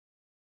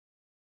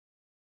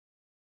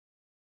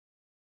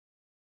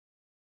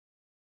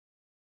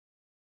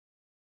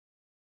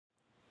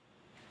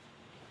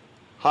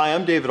Hi,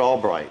 I'm David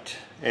Albright,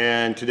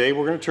 and today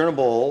we're going to turn a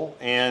bowl,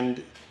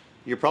 and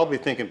you're probably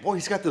thinking, boy,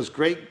 he's got those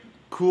great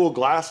cool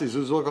glasses.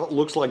 This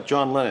looks like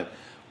John Lennon.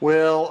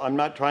 Well, I'm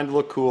not trying to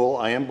look cool.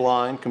 I am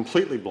blind,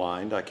 completely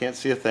blind. I can't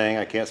see a thing.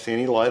 I can't see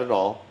any light at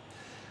all.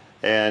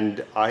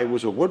 And I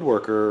was a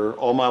woodworker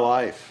all my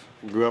life.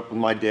 I grew up with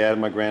my dad and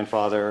my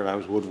grandfather, and I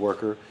was a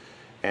woodworker.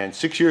 And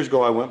 6 years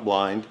ago, I went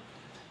blind,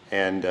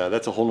 and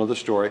that's a whole nother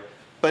story.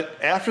 But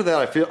after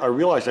that, I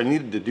realized I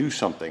needed to do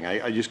something.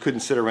 I just couldn't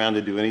sit around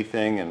to do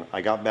anything, and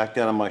I got back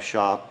down in my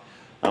shop,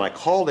 and I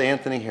called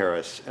Anthony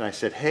Harris, and I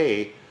said,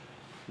 hey,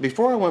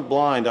 before I went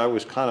blind, I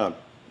was kind of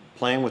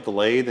playing with the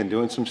lathe and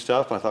doing some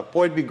stuff. I thought,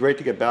 boy, it'd be great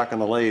to get back on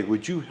the lathe.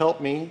 Would you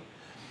help me?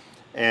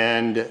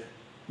 And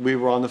we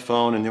were on the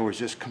phone, and there was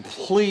this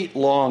complete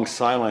long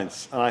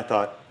silence, and I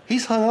thought,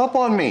 he's hung up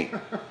on me.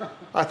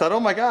 I thought,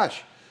 oh my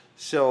gosh.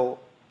 So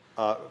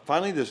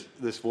finally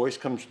this voice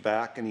comes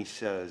back, and he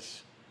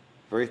says,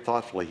 very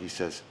thoughtfully, he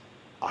says,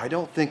 I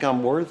don't think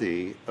I'm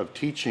worthy of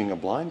teaching a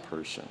blind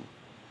person.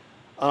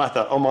 And I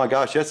thought, oh my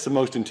gosh, that's the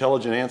most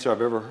intelligent answer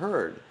I've ever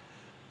heard.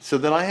 So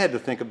then I had to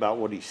think about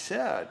what he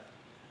said.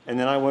 And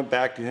then I went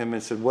back to him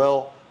and said,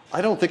 well,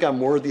 I don't think I'm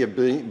worthy of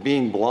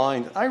being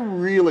blind. I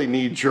really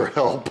need your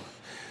help.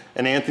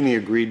 And Anthony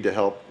agreed to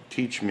help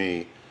teach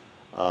me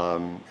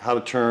how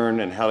to turn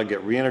and how to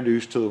get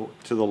reintroduced to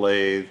the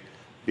lathe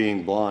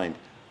being blind.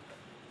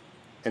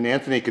 And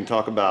Anthony can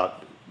talk about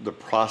the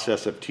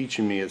process of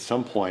teaching me at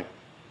some point.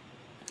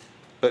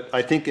 But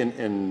I think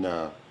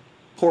in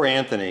poor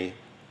Anthony,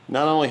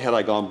 not only had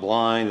I gone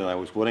blind and I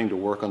was willing to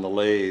work on the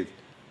lathe,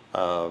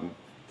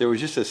 there was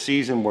just a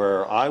season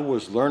where I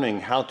was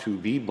learning how to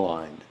be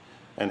blind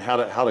and how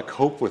to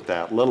cope with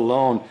that, let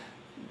alone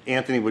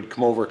Anthony would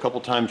come over a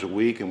couple times a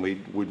week and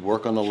we'd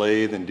work on the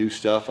lathe and do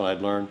stuff, and I'd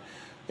learn.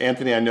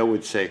 Anthony, I know,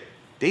 would say,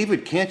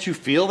 David, can't you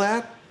feel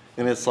that?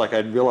 And it's like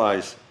I'd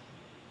realize,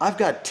 I've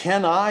got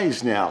 10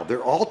 eyes now.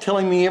 They're all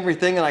telling me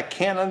everything, and I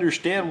can't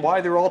understand why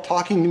they're all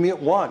talking to me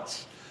at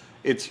once.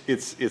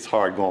 It's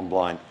hard going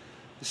blind.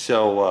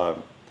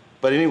 So,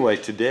 but anyway,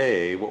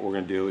 today what we're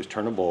going to do is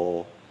turn a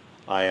bowl.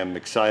 I am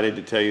excited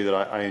to tell you that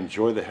I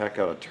enjoy the heck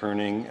out of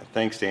turning,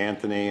 thanks to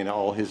Anthony and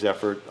all his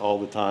effort all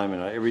the time.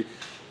 And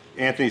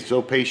Anthony's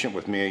so patient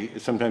with me.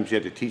 Sometimes he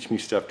had to teach me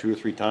stuff 2 or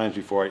 3 times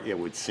before it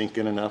would sink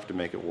in enough to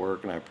make it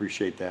work, and I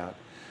appreciate that.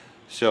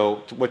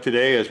 So what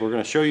today is, we're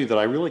going to show you that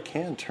I really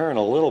can turn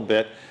a little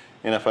bit,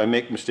 and if I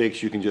make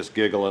mistakes, you can just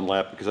giggle and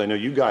laugh, because I know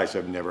you guys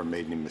have never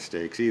made any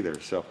mistakes either.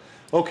 So,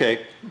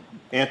 okay,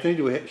 Anthony,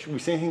 should we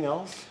say anything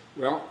else?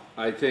 Well,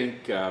 I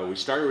think we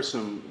started with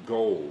some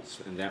goals,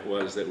 and that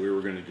was that we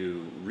were going to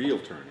do real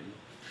turning,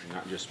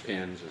 not just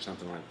pins or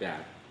something like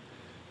that,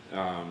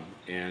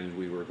 and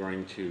we were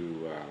going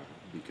to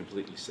be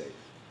completely safe.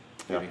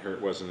 Getting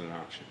hurt wasn't an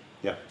option.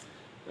 Yeah.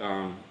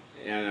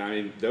 And I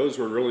mean, those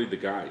were really the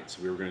guides.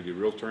 We were going to do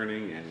real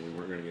turning, and we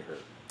weren't going to get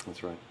hurt.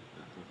 That's right.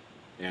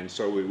 And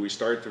so we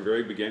started at the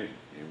very beginning,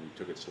 and we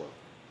took it slow.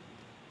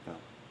 Yeah.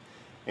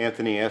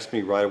 Anthony asked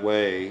me right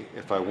away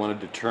if I wanted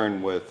to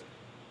turn with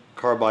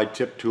carbide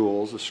tip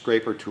tools, the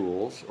scraper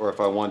tools, or if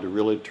I wanted to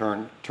really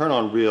turn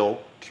on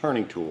real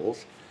turning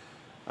tools.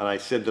 And I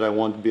said that I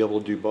wanted to be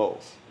able to do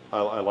both.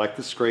 I like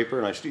the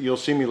scraper, and you'll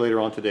see me later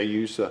on today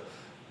use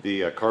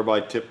the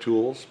carbide tip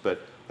tools,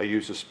 but I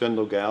use the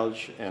spindle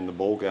gouge and the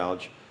bowl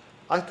gouge.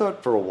 I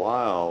thought for a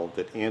while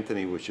that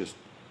Anthony was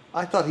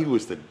I thought he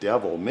was the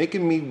devil,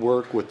 making me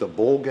work with the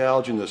bowl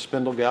gouge and the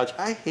spindle gouge.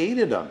 I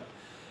hated him.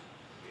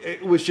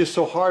 It was just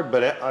so hard,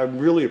 but I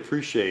really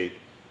appreciate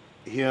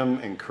him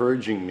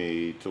encouraging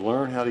me to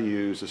learn how to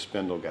use the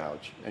spindle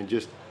gouge. And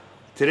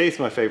today's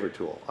my favorite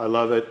tool. I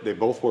love it. They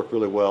both work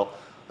really well.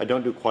 I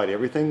don't do quite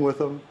everything with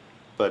them,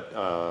 but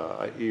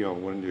you know,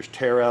 when there's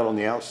tear out on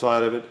the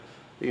outside of it,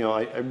 you know,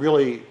 I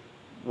really,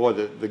 well,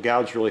 the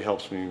gouge really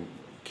helps me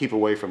keep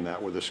away from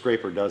that, where the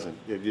scraper doesn't.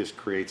 It just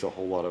creates a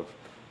whole lot of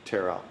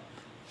tear out.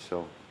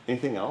 So,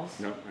 anything else?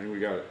 No, I think we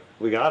got it.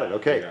 We got it,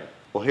 okay. Got it.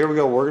 Well, here we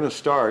go. We're going to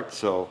start.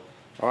 So,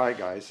 all right,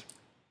 guys.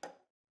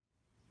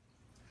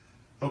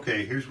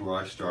 Okay, here's where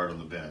I start on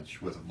the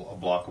bench with a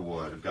block of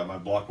wood. I've got my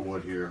block of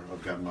wood here.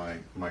 I've got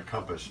my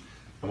compass.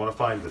 I want to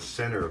find the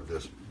center of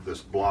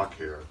this block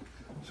here.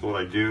 So what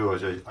I do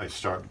is I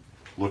start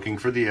looking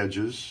for the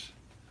edges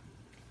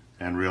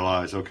and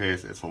realize, okay,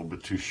 it's a little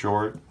bit too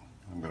short.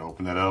 I'm going to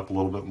open that up a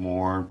little bit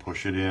more and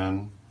push it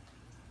in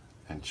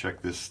and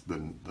check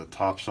the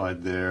top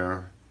side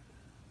there.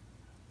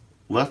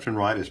 Left and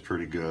right is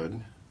pretty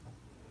good.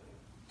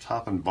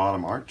 Top and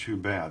bottom aren't too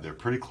bad. They're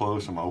pretty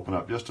close. I'm going to open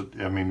up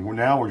I mean,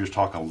 now we're just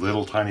talking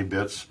little tiny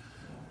bits,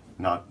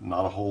 not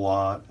a whole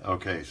lot.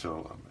 Okay,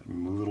 so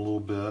move it a little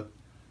bit.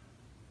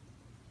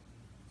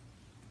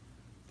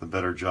 The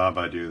better job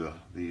I do,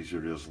 the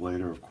easier it is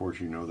later. Of course,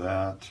 you know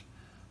that.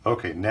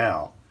 Okay,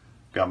 now,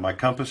 got my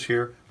compass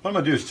here. What I'm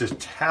going to do is just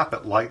tap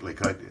it lightly.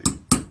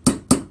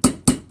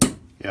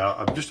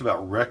 I've just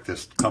about wrecked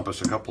this compass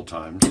a couple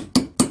times.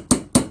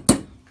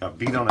 Got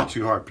beat on it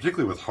too hard,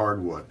 particularly with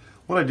hardwood.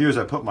 what I do is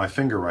I put my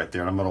finger right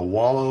there and I'm going to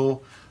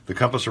wallow the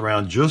compass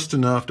around just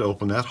enough to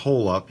open that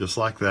hole up, just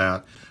like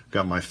that.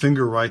 Got my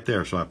finger right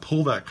there. So I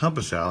pull that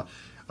compass out.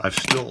 I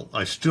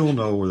still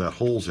know where that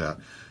hole's at.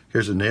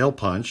 Here's a nail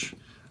punch.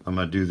 I'm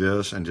going to do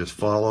this and just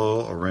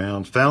follow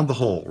around. Found the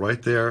hole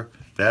right there.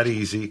 That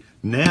easy.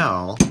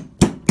 Now,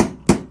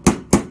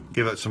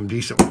 give it some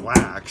decent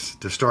wax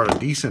to start a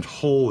decent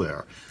hole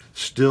there.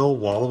 Still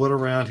wallow it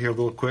around here a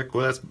little quick.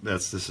 Well,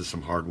 this is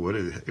some hardwood.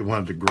 It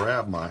wanted to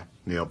grab my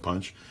nail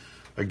punch.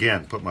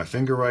 Again, put my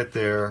finger right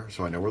there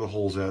so I know where the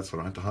hole's at so I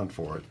don't have to hunt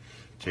for it.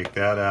 Take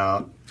that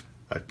out.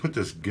 I put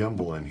this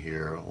gimbal in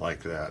here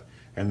like that.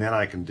 And then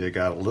I can dig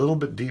out a little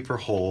bit deeper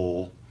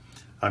hole.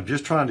 I'm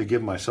just trying to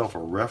give myself a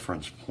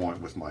reference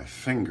point with my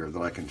finger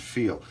that I can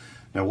feel.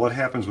 Now what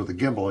happens with the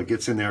gimbal, it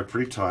gets in there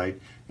pretty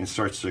tight and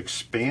starts to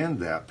expand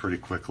that pretty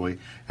quickly,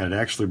 and it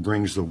actually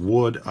brings the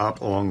wood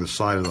up along the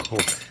side of the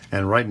hole.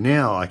 And right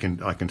now I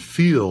can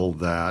feel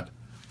that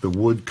the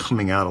wood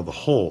coming out of the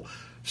hole.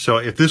 So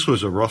if this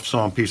was a rough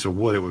sawn piece of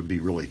wood, it would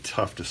be really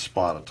tough to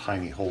spot a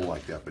tiny hole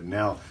like that. But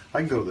now I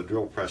can go to the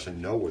drill press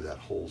and know where that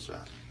hole's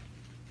at.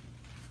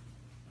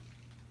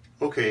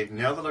 Okay,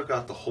 now that I've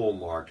got the hole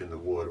marked in the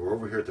wood, we're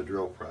over here at the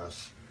drill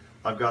press.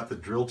 I've got the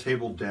drill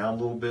table down a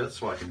little bit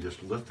so I can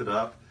just lift it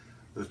up.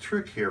 The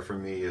trick here for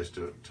me is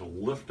to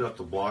lift up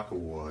the block of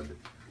wood.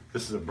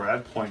 This is a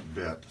brad point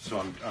bit,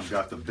 so I've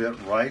got the bit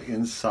right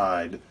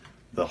inside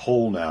the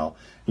hole now.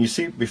 And you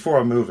see, before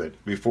I move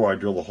it, before I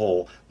drill the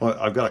hole, well,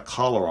 I've got a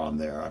collar on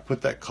there. I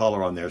put that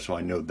collar on there so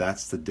I know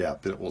that's the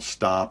depth. It will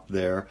stop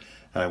there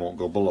and I won't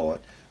go below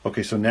it.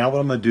 Okay, so now what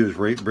I'm going to do is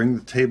bring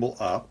the table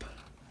up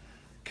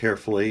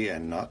carefully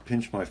and not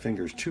pinch my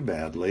fingers too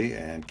badly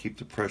and keep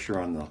the pressure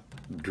on the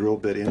drill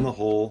bit in the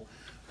hole.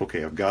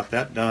 Okay, I've got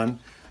that done.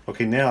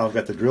 Okay, now I've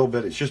got the drill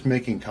bit. It's just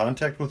making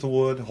contact with the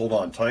wood. Hold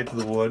on tight to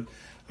the wood.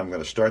 I'm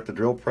going to start the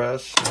drill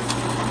press.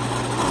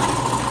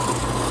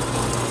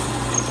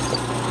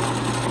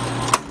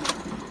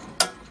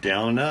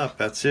 Down and up,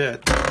 that's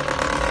it.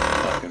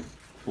 I can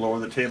lower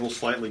the table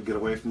slightly, get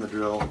away from the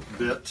drill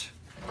bit,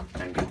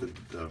 and get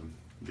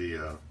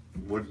the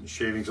wood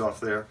shavings off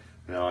there.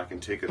 Now I can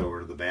take it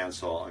over to the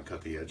bandsaw and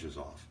cut the edges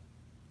off.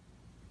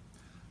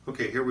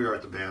 Okay, here we are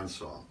at the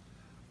bandsaw.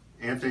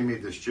 Anthony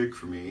made this jig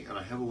for me, and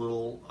I have a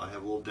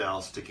little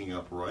dowel sticking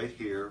up right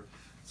here.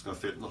 It's going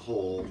to fit in the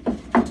hole.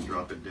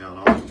 Drop it down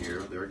on here.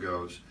 There it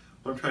goes.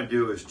 What I'm trying to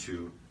do is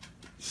to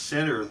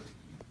center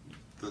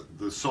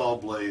the saw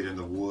blade in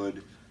the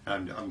wood.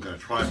 And I'm going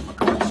to try it from a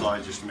couple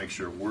sides just to make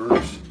sure it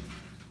works.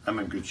 I'm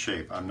in good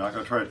shape. I'm not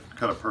going to try to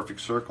cut a perfect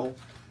circle.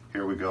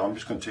 Here we go. I'm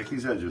just going to take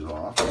these edges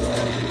off.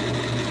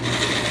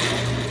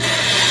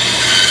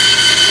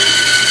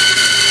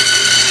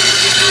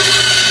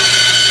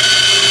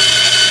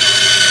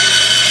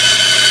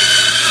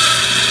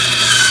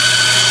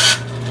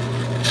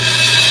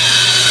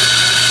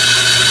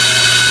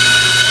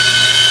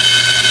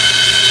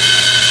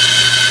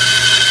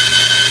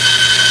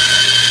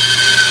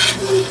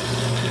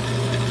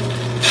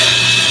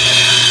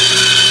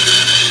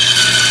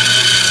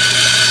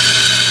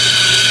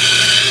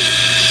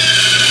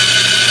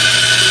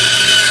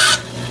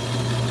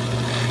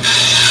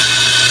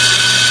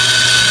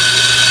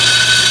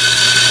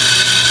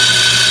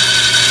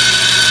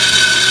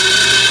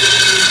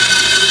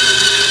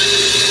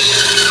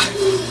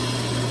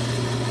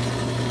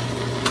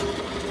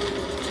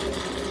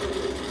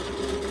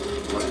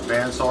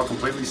 Bandsaw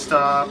completely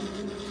stop.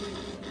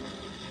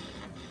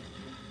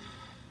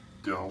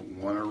 Don't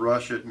want to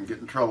rush it and get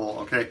in trouble.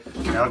 Okay,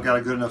 now I've got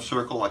a good enough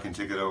circle, I can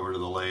take it over to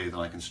the lathe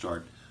and I can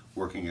start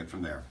working it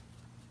from there.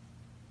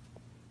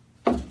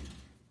 And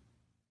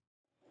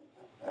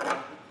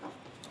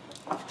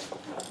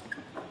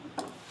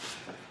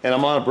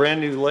I'm on a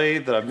brand new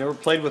lathe that I've never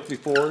played with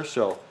before,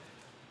 so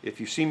if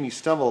you see me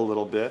stumble a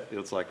little bit,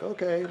 it's like,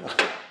 okay.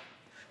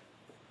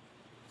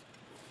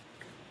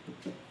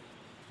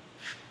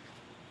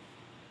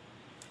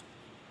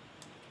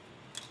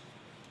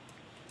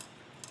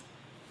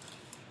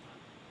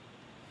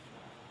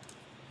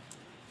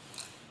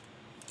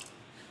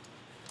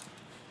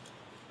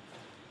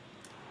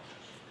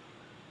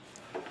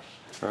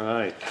 All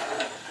right.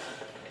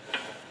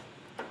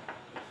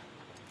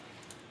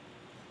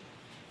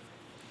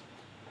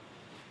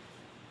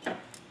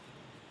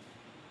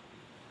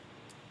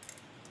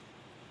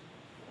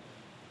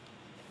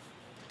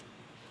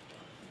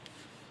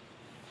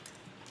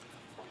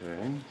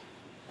 Okay.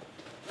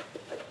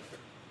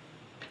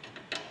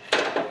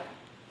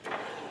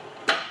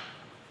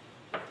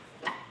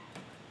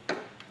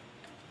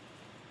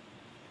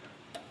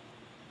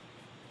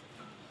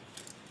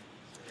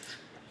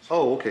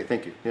 Oh, okay,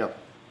 thank you. Yeah.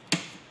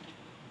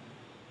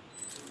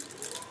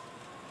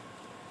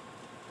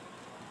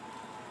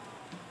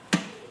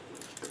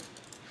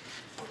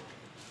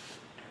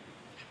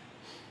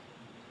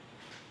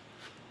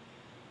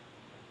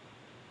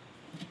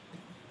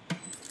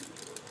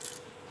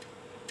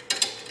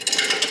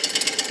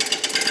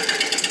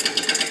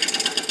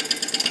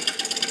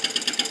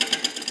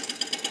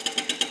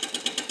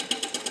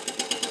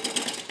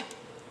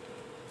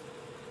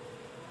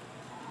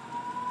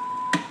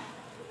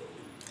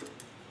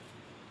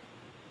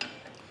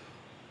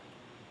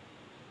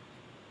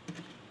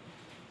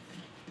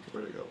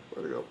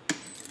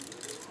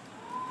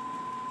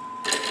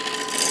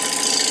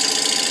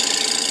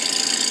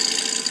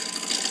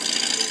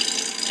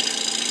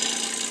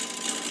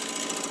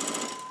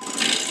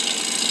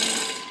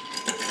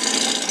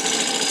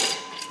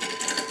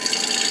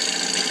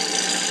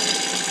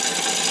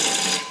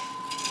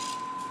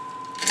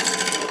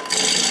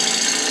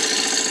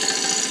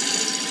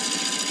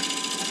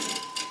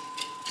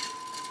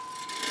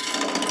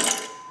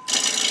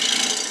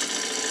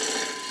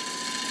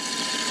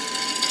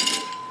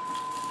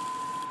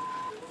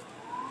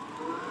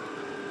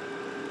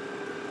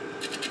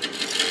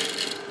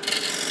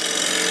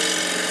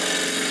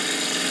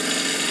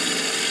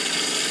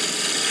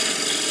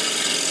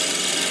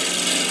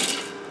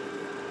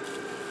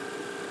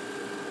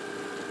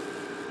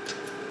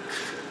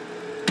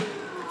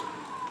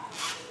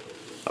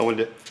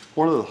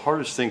 one of the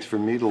hardest things for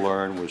me to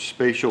learn was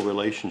spatial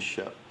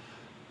relationship.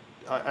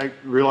 I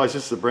realized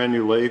this is a brand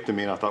new lathe to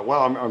me, and I thought,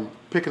 wow, I'm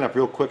picking up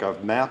real quick.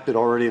 I've mapped it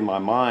already in my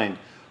mind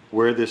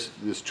where this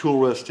tool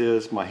rest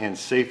is. My hand's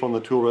safe on the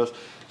tool rest,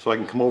 so I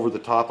can come over the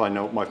top. I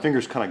know my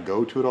fingers kind of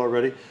go to it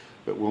already.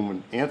 But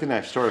when Anthony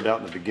and I started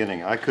out in the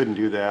beginning, I couldn't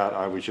do that.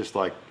 I was just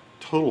like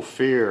total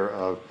fear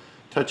of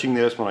touching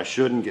this when I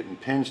shouldn't, getting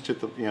pinched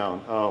at the, you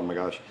know, oh my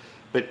gosh.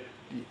 But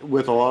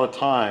with a lot of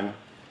time,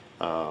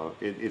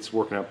 it's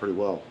working out pretty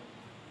well.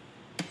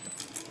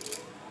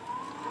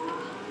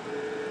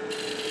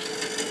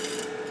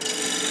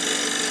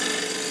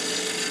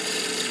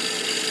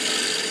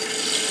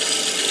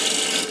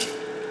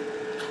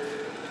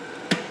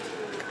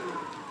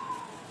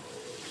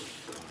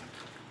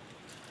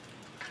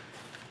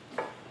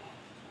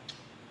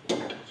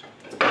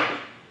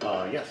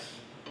 Yes,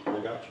 I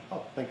got you.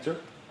 Oh, thanks, sir.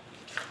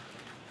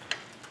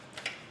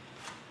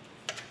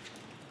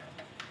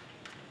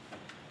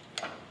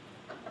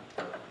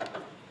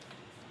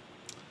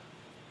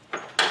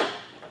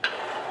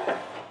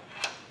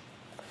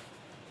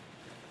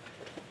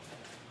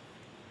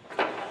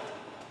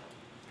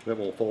 That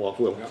won't fall off,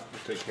 will it? No,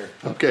 take care.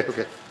 Okay,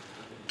 okay.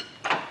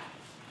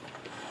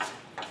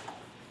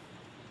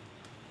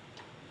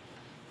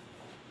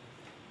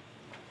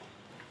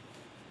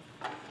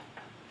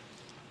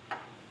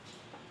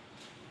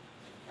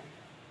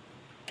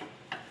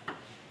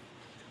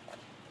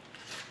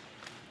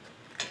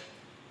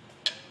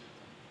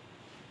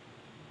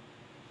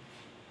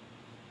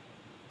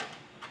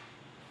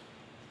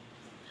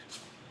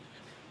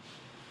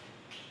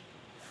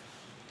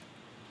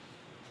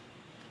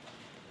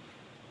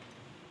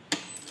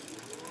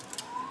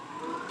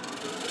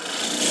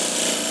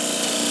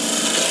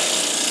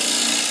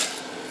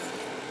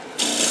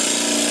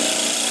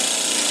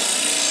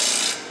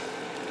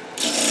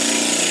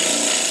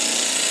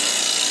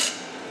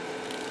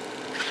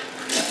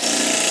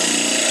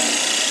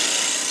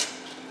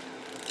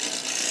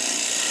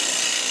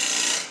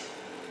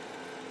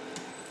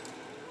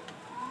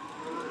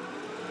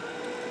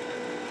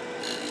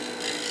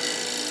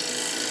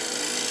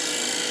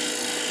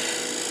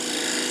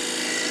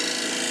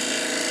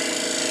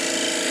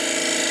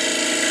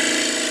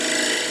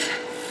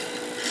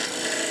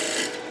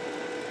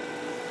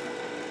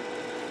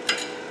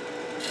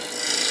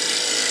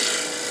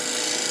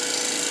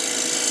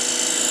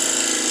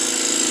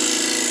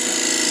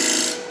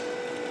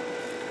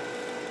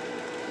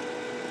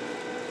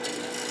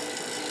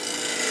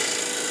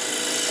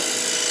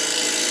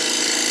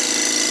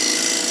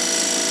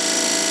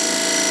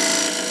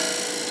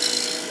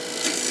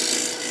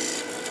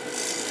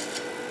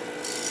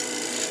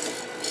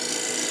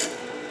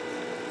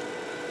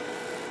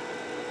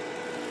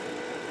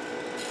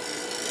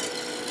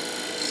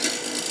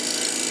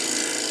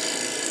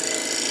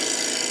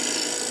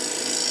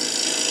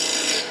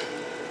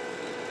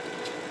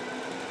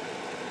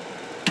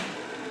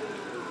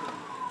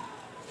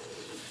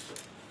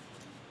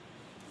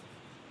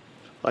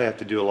 I have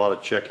to do a lot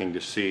of checking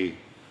to see,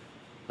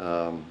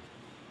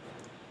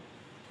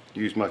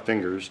 use my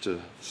fingers to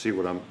see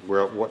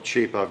what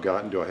shape I've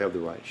got and do I have the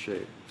right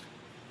shape.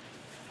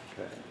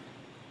 Okay.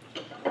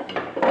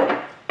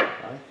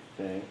 I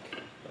think,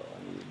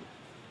 I need,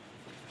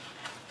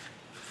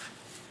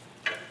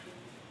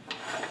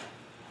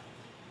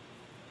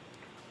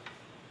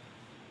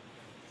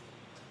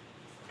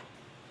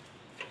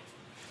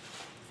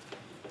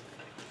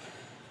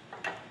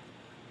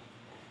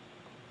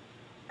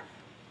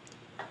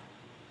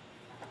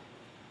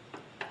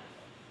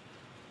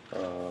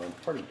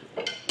 pardon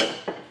me.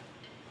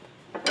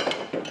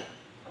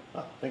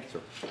 Ah, thank you,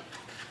 sir.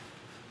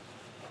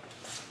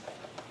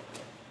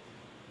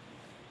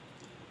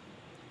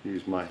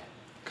 Use my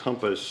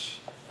compass.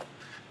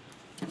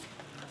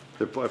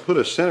 I put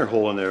a center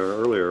hole in there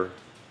earlier,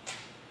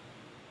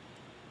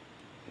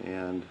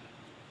 and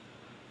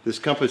this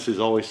compass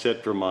is always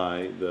set for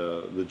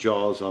the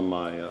jaws on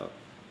my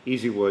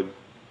Easy Wood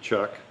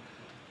chuck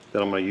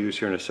that I'm going to use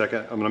here in a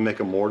second. I'm going to make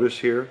a mortise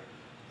here.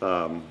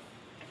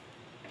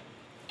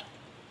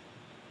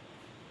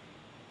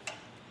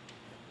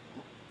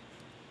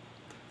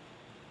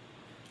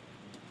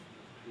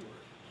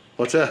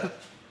 What's that?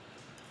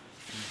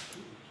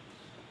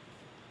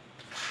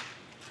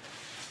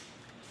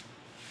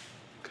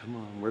 Come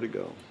on, where'd it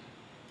go?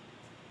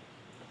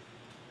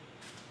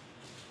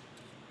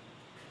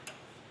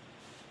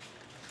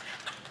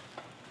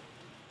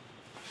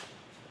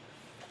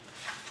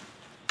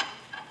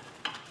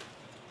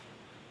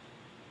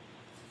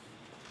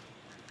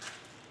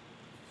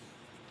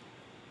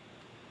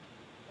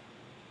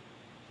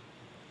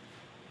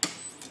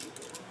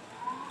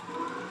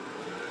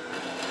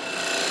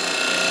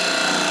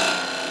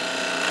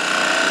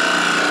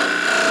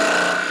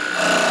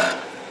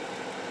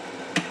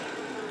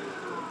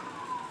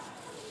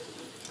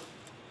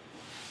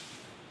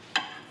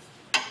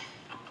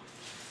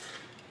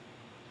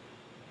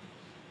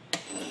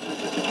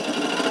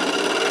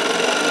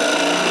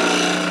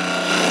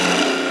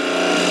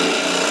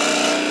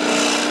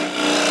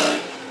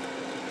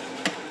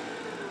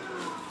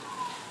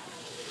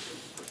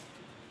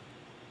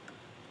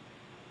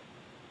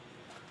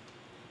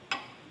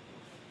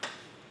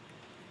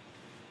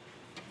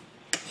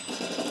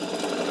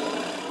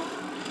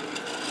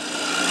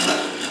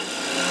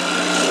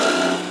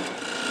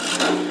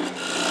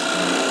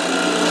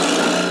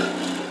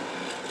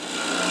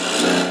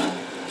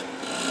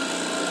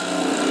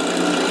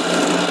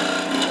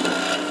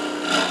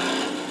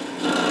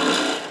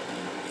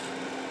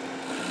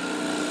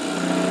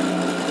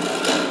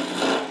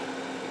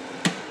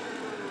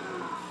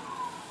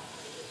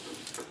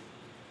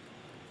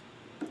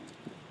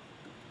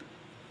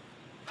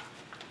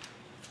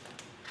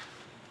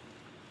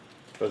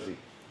 fuzzy.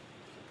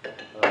 And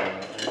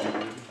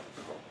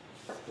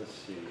let's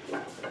see. I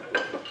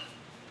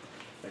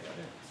got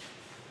it.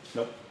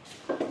 Nope.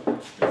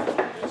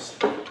 Yes.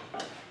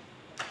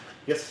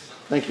 Yes,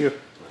 thank you.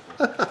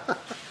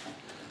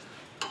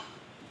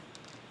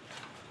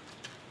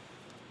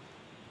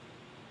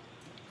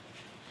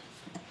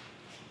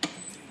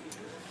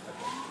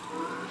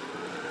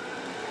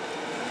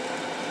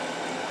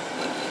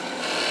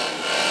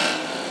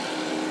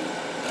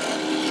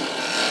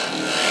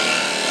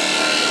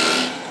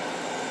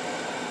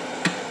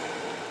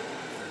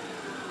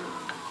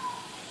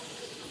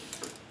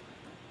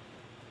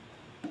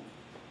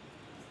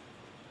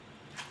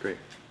 Great.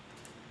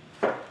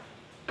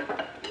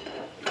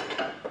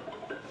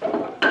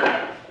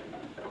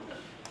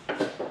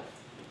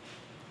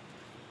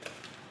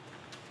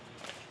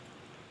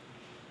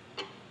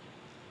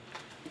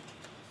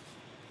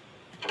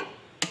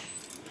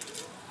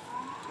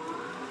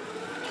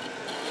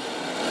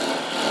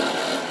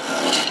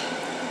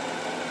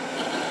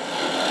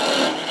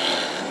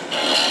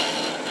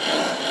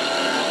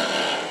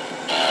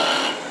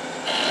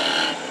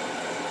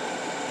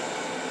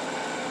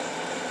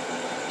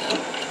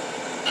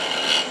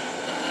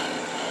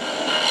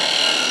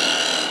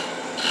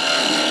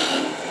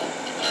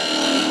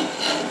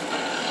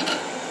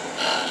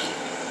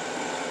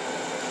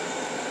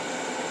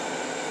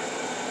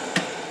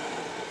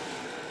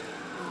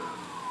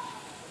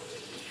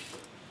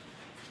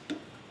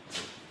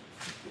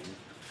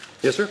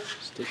 Yes, sir?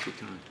 Just take your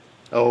time.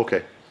 Oh,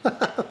 okay.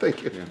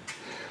 Thank you. Yeah.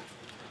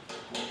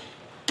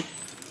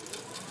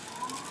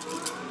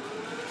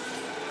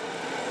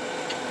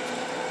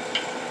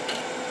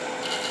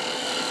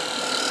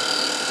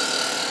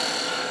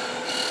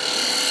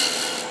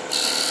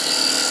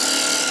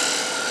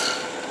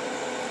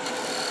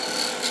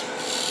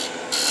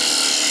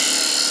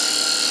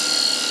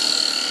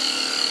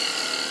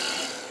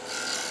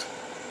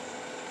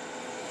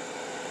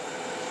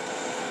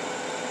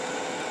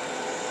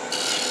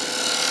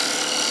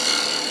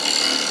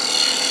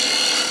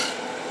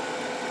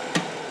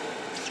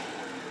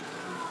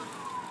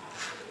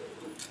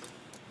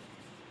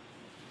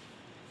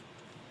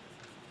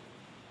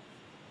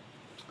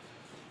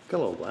 Got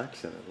a little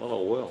wax in it, a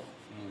little oil.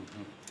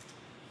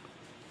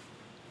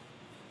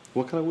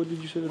 What kind of wood did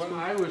you say this Well,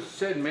 was? I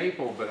said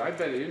maple, but I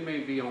bet it may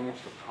be almost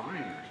a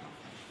pine or something.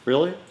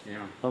 Really?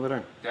 Yeah, How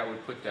about that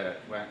would put that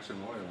wax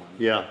and oil on.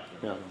 Yeah,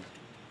 yeah.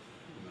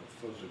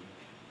 Fuzzy.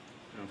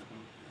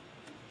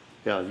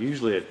 Yeah,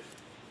 usually it,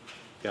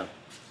 yeah.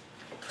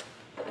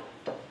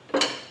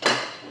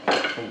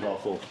 Comes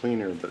off a little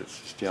cleaner, but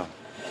it's just, yeah.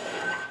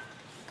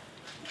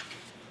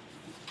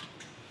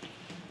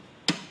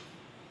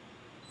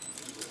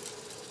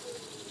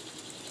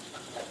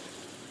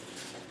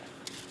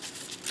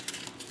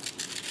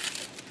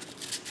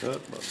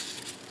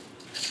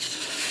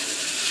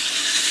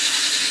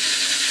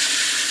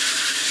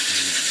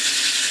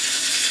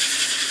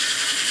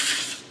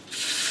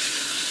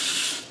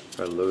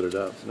 Try to load it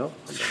up. Nope.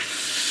 I'm done.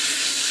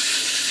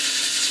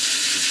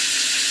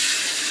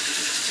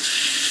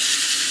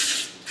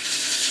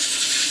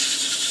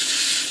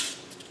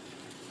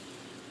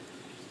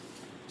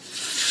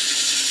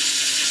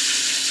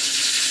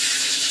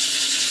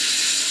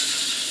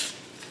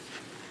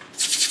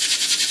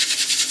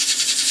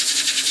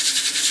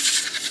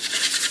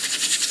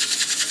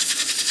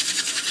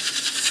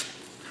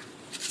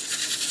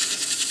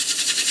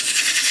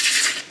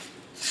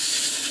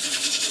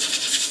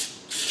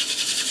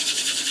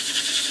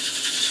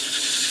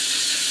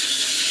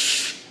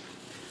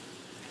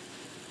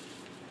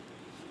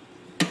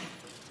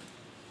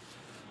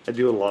 I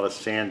do a lot of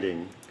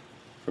sanding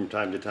from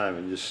time to time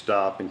and just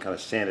stop and kind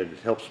of sand it. It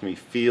helps me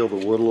feel the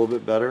wood a little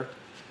bit better.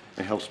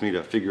 It helps me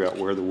to figure out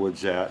where the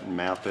wood's at and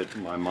map it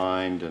in my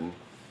mind and,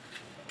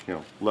 you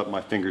know, let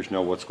my fingers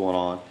know what's going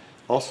on.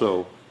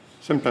 Also,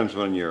 sometimes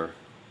when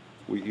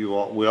we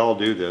all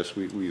do this,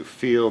 we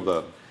feel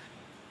the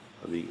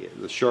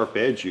sharp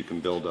edge you can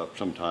build up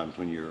sometimes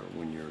when you're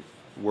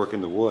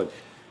working the wood.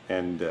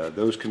 And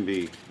those can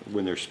be,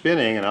 when they're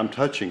spinning and I'm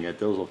touching it,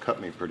 those will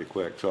cut me pretty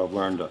quick. So I've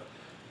learned to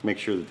make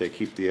sure that they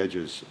keep the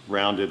edges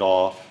rounded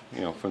off,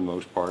 you know, for the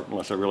most part,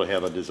 unless I really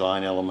have a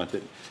design element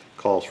that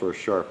calls for a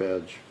sharp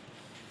edge.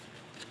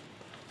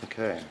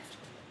 Okay.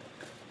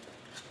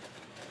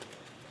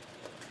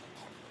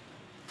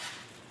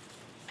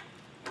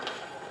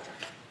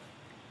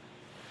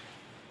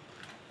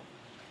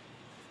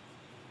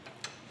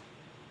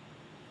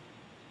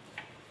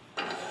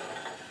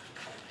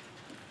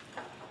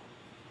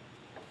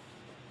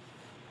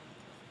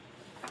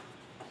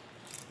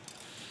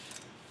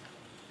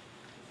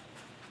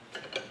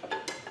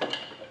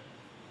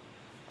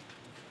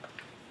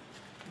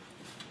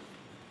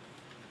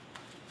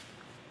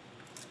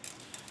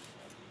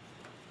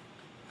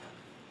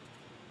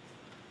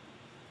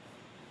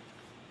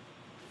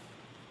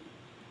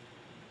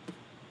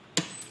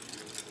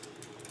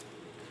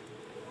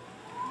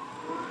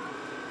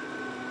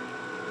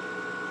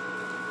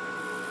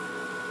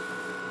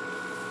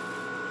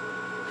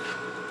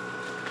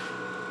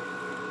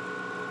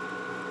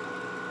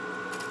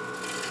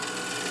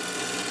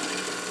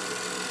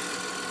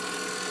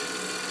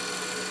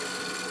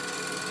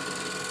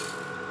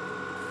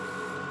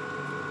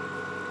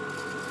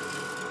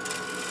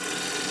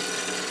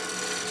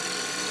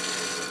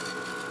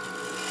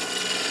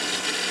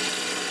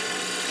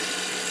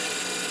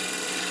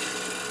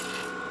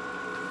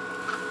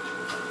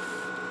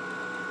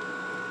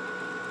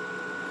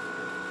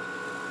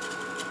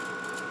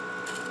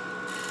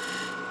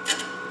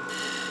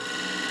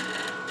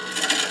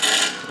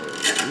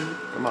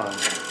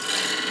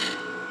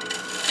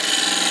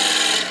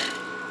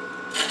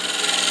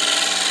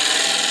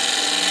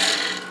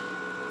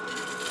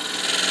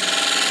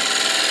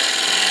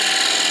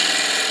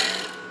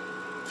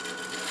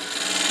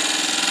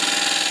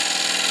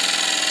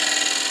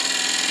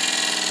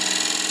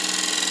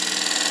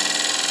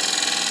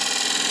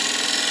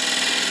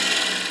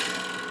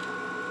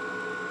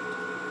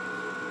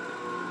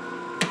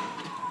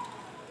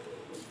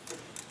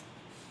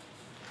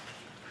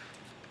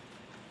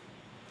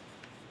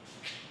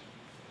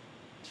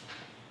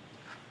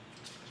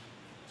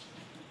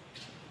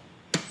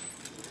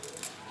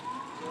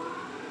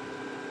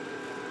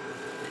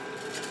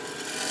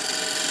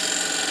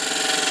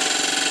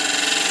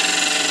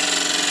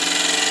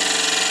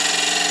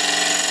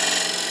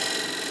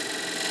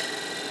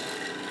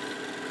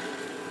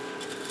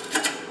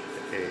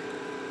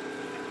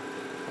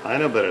 I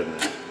know better than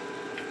that.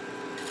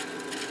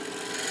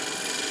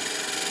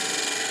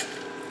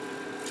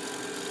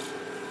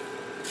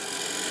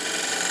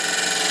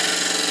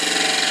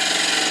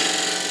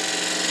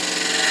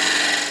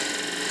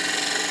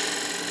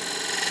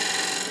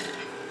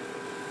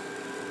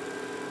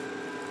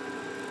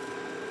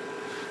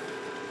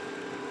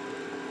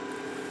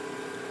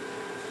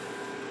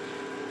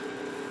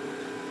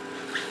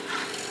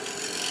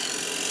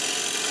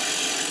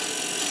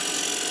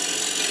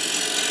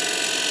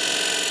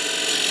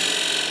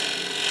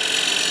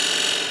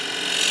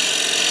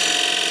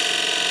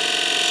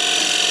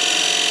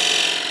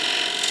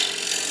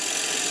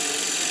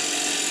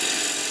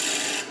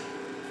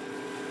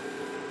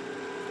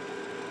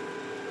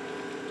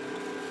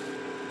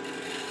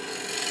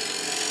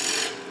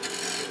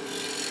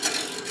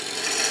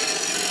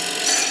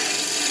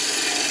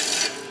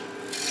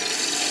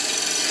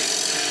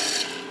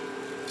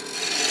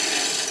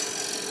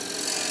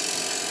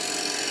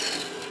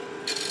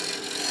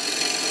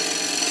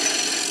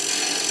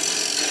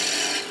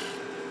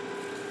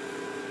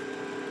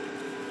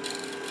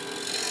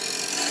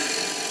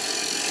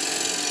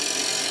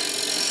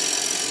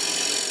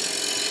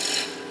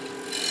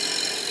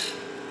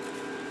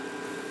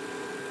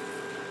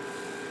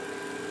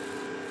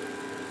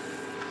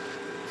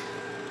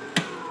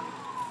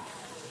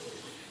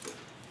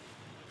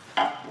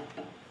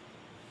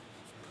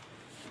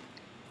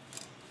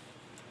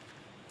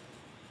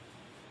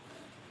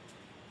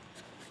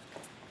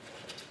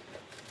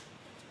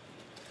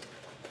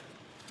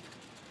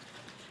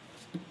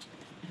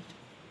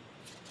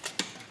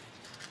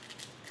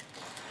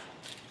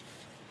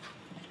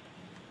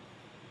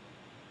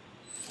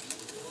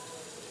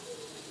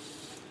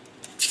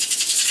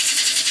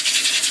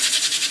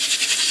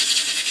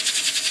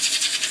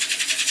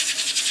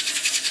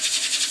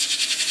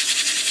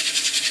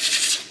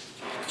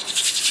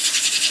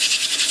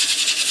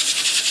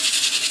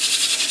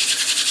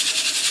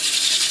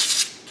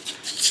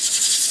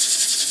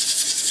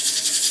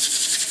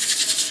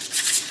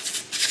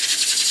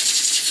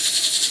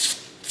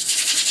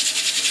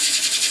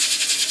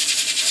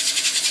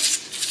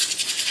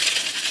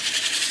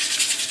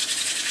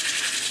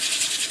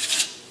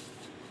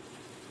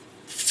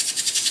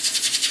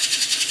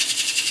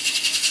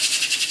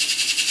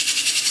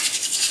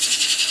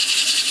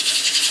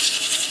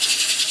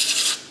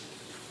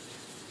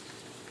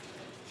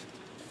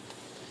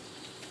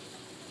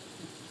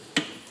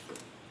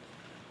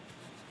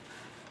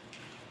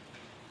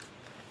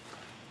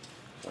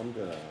 I'm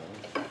gonna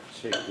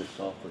take this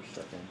off for a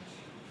second.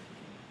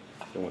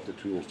 Don't want the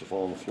tools to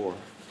fall on the floor.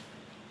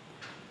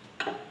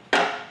 I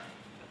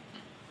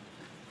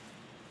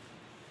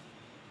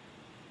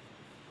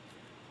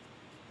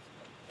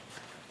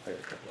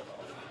gotta cut that off.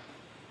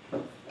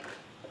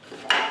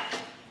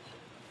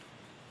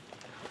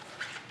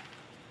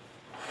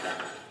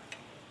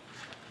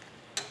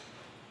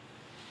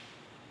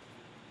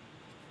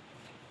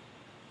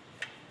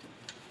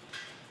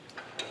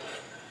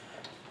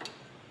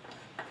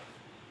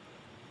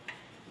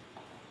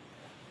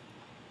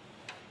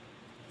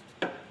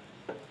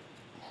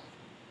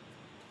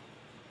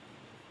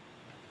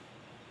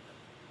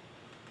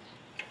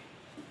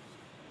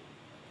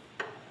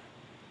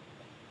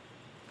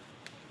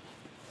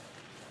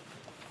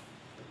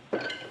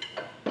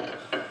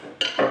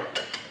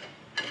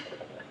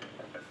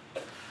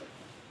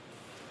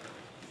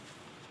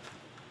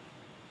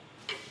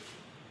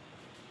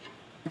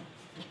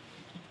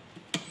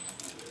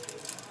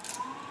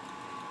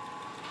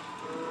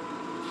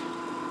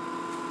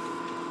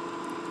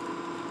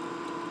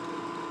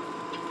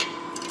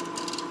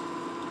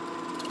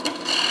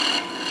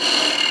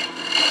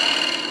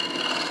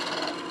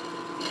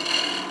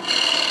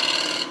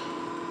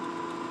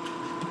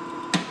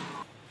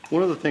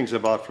 One of the things I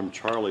bought from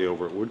Charlie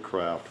over at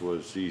Woodcraft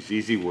was these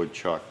Easy Wood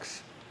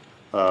chucks.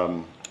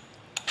 And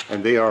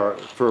they are,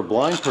 for a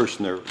blind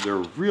person, they're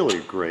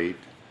really great.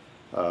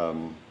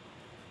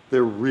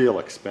 They're real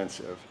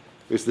expensive,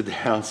 is the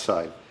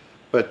downside.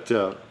 But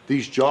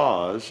these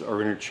jaws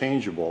are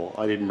interchangeable.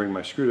 I didn't bring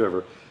my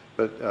screwdriver,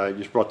 but I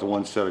just brought the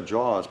one set of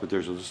jaws, but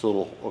there's this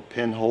little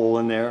pinhole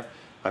in there.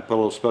 I put a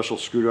little special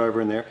screwdriver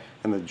in there,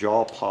 and the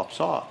jaw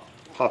pops out.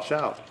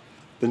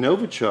 The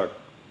Novichok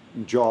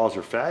jaws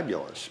are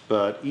fabulous,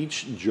 but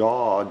each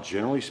jaw,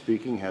 generally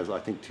speaking, has, I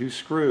think, 2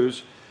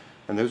 screws,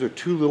 and those are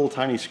 2 little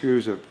tiny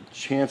screws of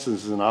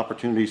chances and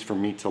opportunities for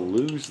me to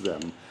lose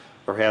them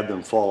or have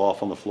them fall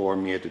off on the floor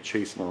and me have to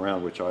chase them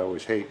around, which I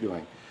always hate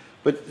doing.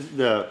 But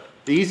the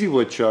Easy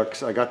Wood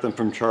chucks, I got them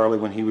from Charlie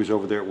when he was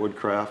over there at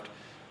Woodcraft,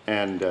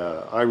 and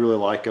I really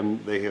like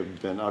them. They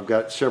have been, I've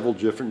got several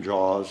different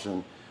jaws,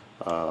 and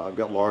I've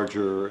got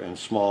larger and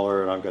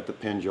smaller, and I've got the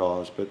pin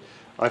jaws, but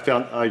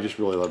I just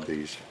really love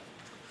these.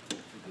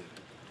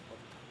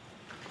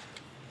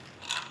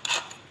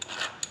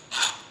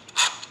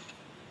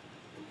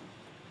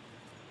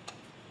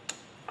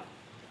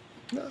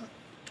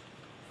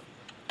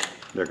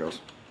 There it goes.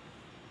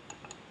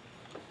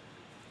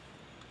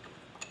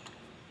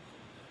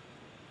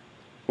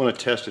 I want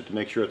to test it to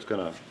make sure it's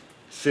going to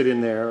sit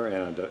in there,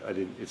 and I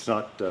didn't. It's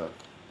not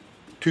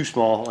too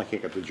small. I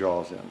can't get the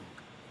jaws in.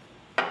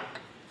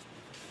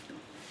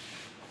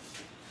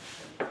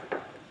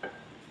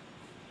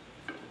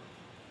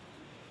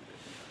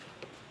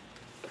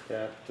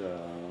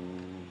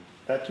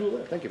 That tool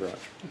there. Thank you very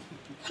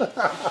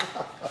much.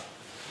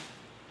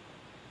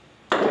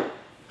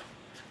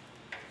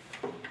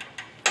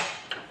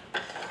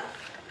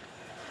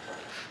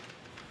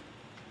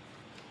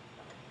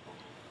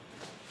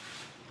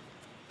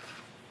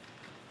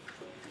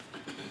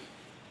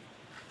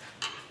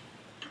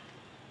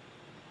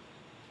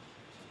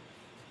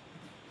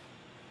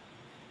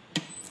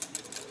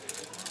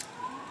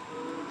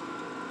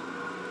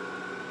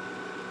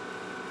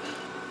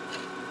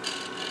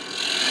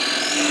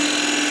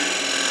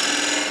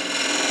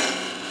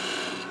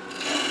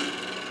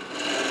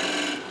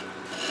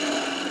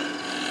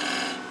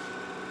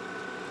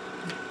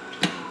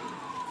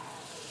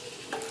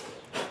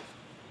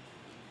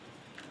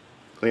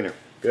 Cleaner.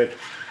 Good.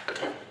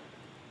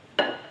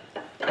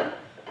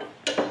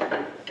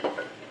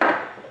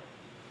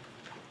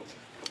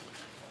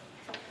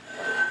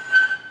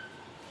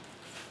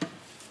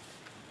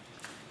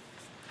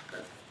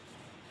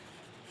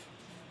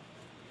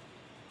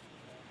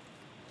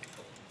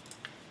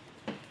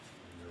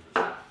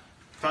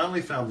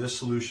 Finally found this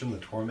solution, the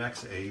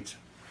Tormax 8.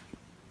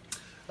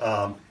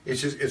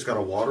 It's got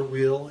a water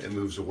wheel. It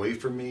moves away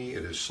from me.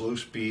 It is slow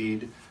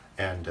speed.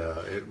 And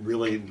it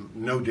really,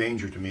 no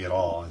danger to me at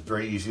all. It's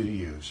very easy to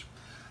use.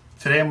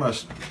 Today I'm going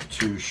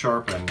to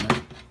sharpen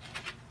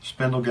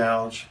spindle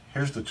gouge.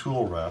 Here's the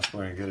tool rest.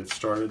 We're going to get it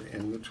started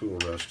in the tool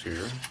rest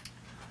here.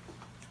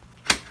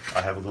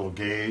 I have a little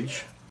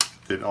gauge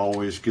that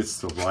always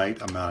gets the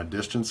right amount of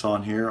distance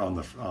on here on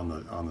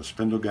the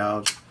spindle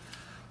gouge.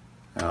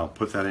 And I'll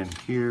put that in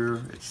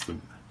here.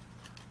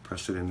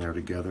 Press it in there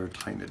together,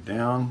 tighten it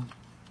down.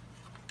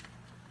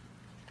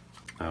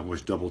 I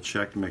always double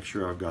check to make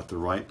sure I've got the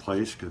right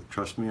place, because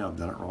trust me, I've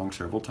done it wrong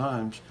several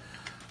times.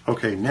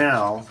 Okay,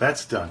 now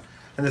that's done.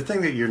 And the thing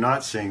that you're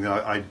not seeing,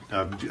 that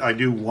I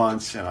do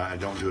once, and I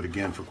don't do it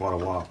again for quite a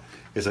while,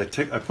 is I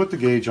put the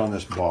gauge on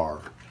this bar.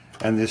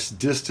 And this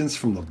distance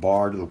from the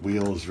bar to the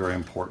wheel is very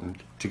important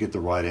to get the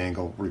right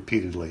angle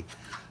repeatedly.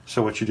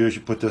 So what you do is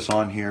you put this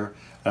on here,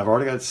 and I've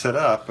already got it set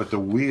up, but the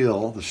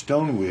wheel, the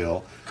stone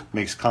wheel,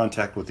 makes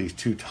contact with these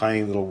two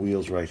tiny little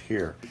wheels right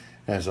here.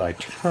 As I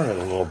turn it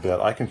a little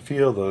bit, I can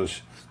feel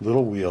those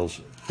little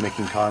wheels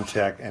making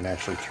contact and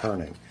actually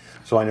turning.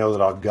 So I know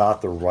that I've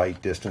got the right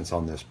distance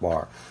on this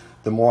bar.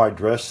 The more I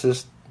dress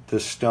this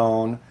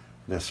stone,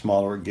 the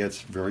smaller it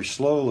gets very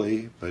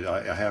slowly, but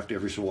I have to,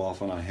 every so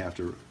often, I have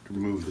to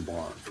remove the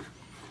bar.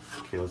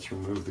 Okay, let's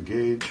remove the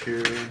gauge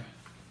here.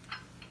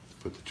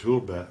 Put the tool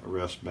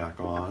rest back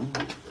on.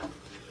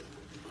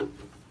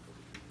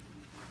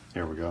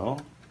 There we go.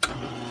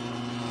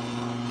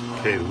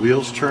 Okay, the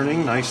wheel's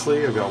turning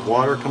nicely. I've got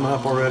water coming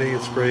up already.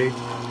 It's great.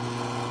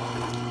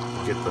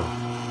 Get the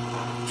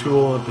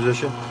tool in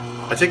position.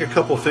 I take a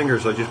couple of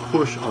fingers. I just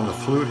push on the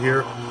flute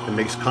here. It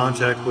makes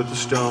contact with the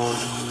stone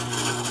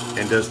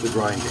and does the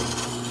grinding.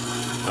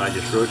 And I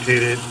just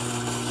rotate it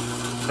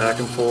back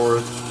and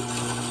forth.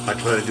 I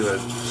try to do it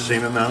the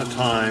same amount of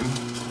time,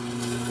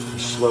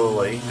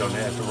 slowly. Don't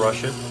have to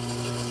rush it.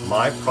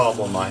 My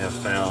problem I have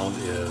found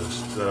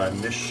is that I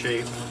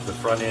misshape the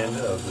front end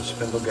of the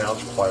spindle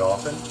gouge quite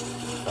often,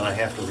 and I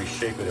have to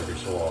reshape it every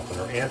so often.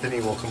 Or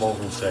Anthony will come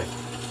over and say,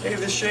 hey,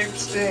 this shape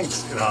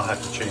stinks, and I'll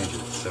have to change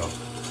it. So,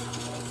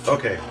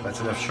 okay, that's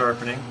enough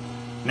sharpening.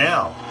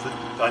 Now,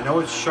 I know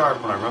it's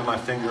sharp when I run my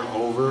finger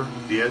over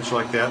the edge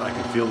like that. I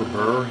can feel the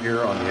burr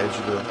here on the edge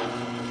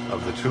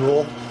of the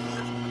tool.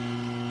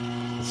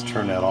 Let's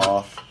turn that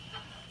off.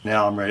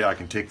 Now I'm ready. I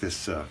can take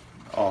this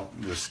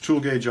this tool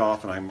gauge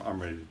off, and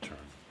I'm ready to turn.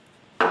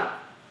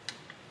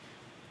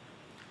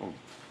 Oh.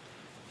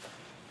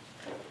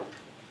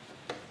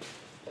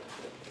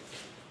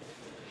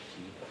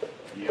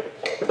 Yep.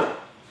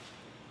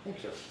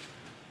 Thanks, sir.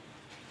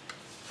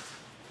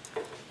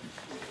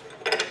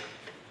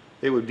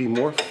 It would be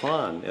more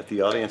fun if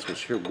the audience was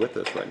here with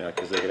us right now,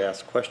 because they could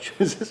ask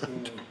questions.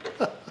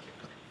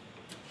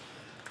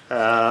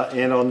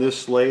 And on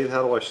this lathe,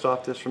 how do I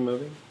stop this from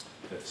moving?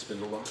 That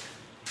spindle lock.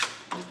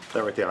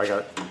 That right there, I got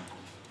it.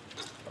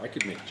 I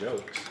could make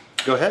jokes.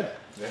 Go ahead.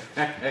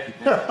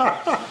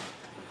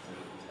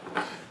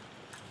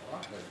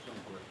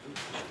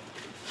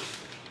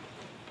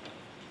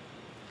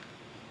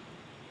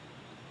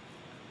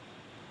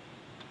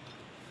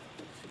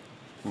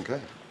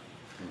 Okay.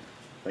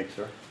 Thanks,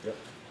 sir. Yep.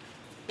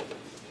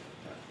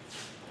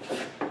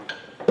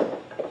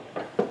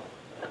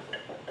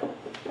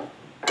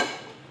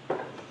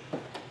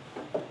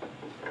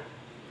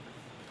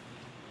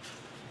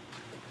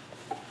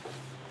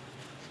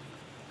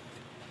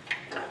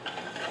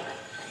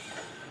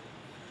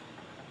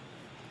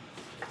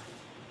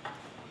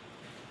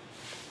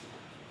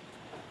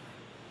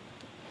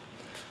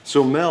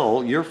 So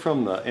Mel, you're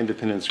from the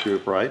Independence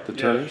Group, right? The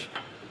Turners?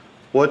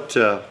 What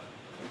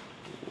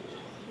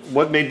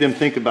made them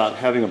think about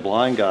having a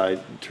blind guy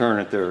turn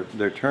at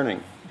their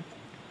turning?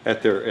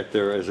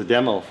 as a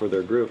demo for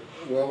their group.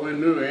 Well, we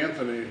knew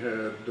Anthony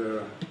had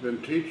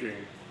been teaching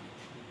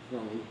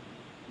from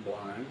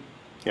blind.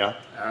 Yeah.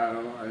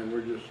 And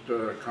we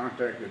just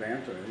contacted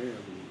Anthony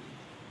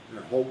in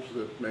hopes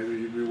that maybe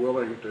you'd be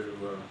willing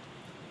to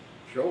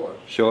show us.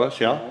 Show us,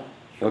 yeah.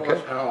 Show Okay.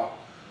 us how.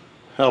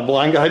 How a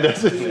blind guy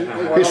does it.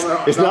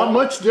 It's not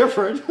much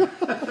different.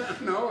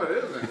 No,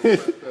 it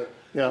isn't. But,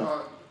 Yeah.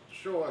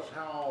 show us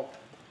how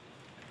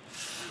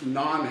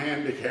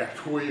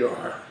non-handicapped we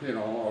are,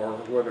 or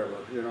whatever,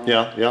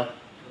 Yeah, yeah.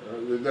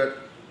 That,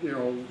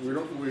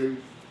 we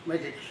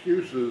make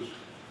excuses,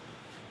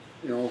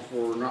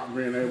 for not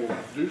being able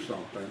to do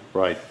something,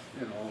 Right.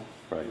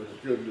 Right.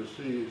 It's good to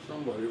see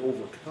somebody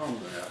overcome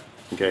that.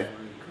 Okay.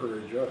 And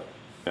encourage us.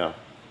 Yeah.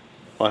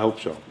 Well, I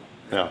hope so.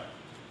 Yeah.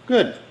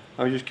 Good.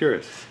 I was just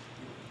curious.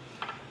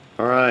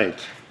 All right.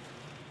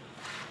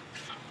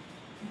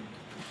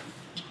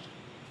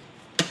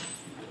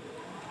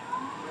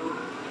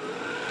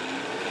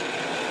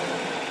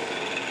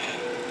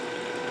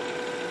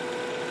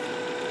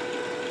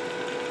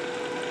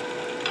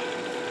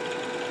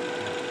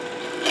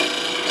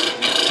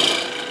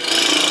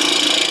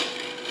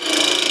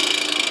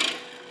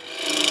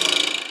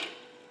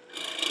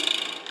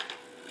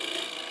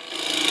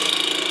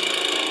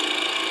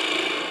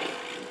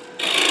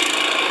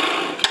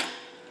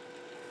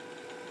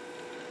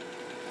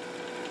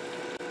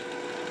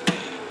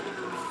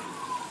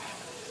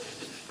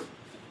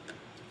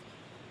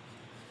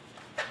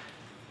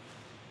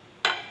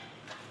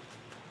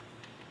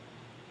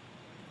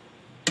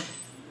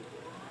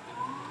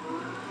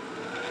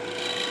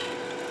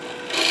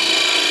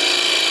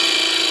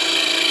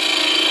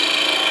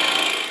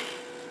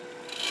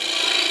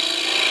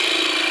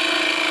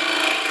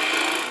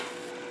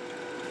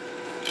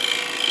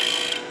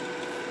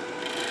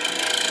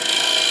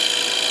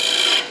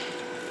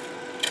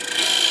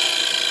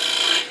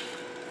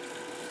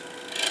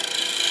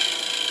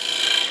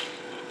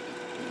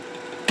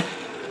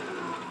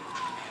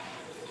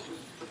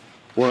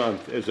 Well,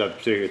 as I'm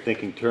sitting here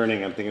thinking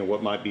turning, I'm thinking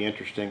what might be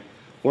interesting.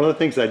 One of the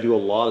things I do a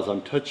lot is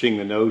I'm touching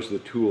the nose of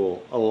the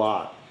tool a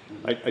lot.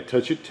 I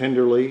touch it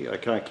tenderly. I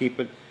kind of keep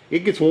it. It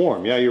gets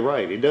warm. Yeah, you're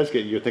right. It does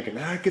get. You're thinking,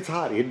 it gets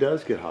hot. It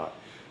does get hot.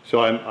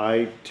 So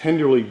I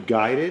tenderly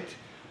guide it,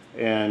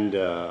 and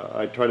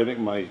I try to make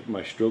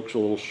my strokes a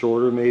little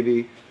shorter,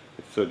 maybe,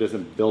 so it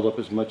doesn't build up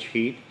as much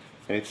heat.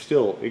 And it's a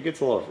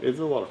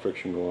lot of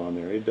friction going on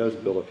there. It does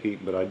build up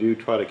heat, but I do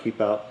try to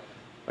keep out.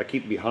 I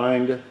keep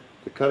behind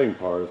the cutting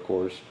part, of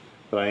course,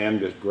 but I am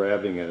just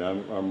grabbing it.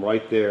 I'm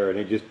right there, and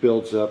it just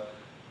builds up.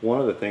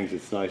 One of the things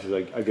that's nice is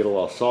I get a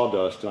lot of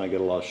sawdust, and I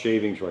get a lot of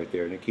shavings right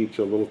there, and it keeps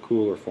it a little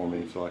cooler for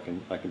me, so I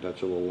can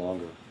touch a little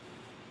longer.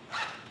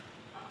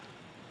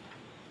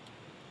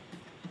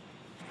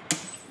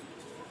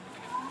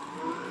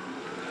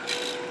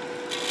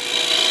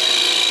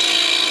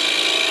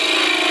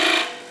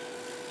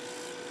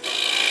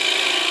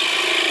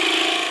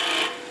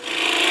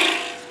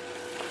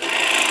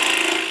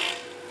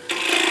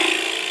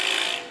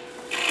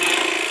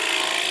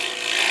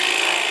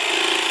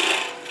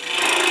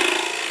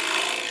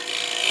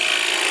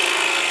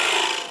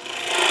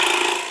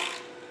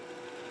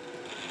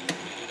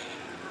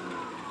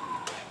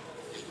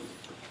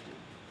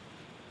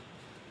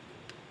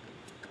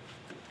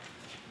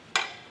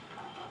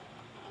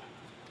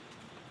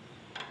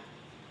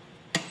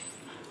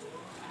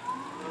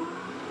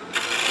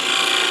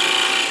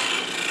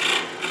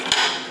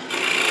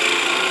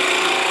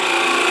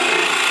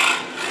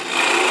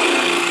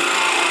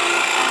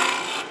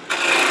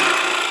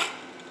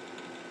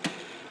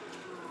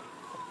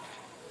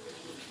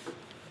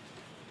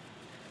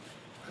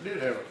 I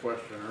did have a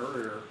question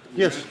earlier.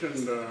 Yes. You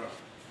mentioned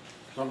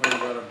something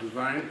about a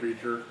design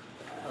feature.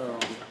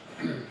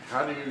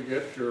 How do you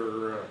get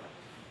your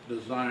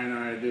design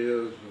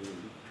ideas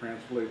and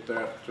translate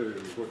that to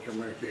what you're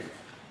making?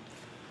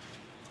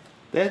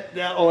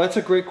 That's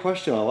a great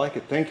question. I like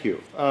it. Thank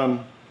you.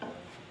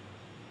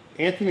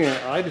 Anthony and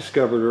I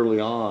discovered early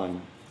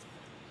on,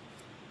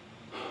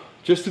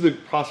 just through the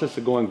process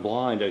of going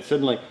blind, I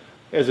suddenly,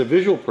 as a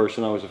visual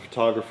person, I was a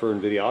photographer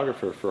and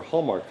videographer for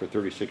Hallmark for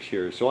 36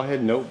 years. So I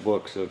had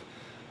notebooks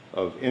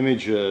of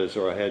images,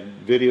 or I had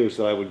videos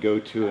that I would go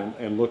to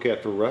and look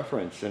at for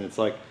reference. And it's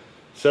like,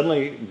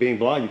 suddenly being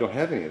blind, you don't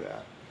have any of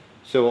that.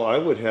 So I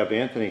would have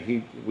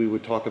Anthony, we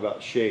would talk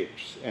about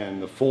shapes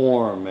and the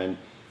form, and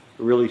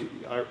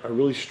I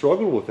really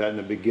struggled with that in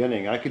the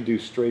beginning. I could do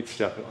straight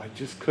stuff, but I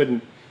just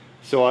couldn't.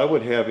 So I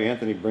would have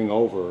Anthony bring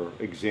over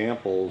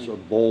examples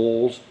of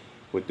bowls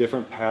with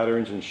different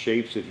patterns and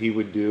shapes that he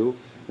would do,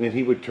 and then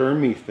he would turn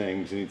me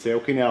things, and he'd say,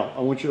 okay, now I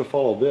want you to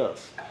follow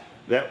this.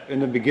 That, in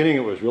the beginning,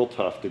 it was real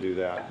tough to do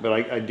that, but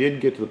I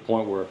did get to the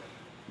point where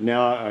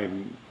now I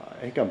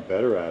think I'm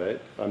better at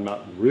it. I'm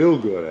not real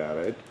good at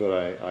it, but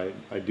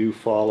I do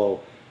follow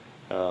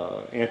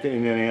Anthony,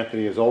 and then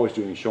Anthony is always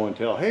doing show and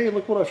tell. Hey,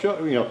 look what I've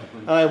shown,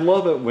 And I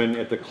love it when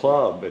at the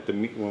club,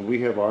 when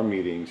we have our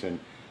meetings, and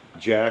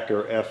Jack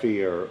or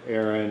Effie or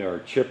Aaron or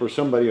Chip or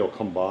somebody will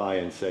come by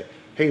and say,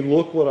 hey,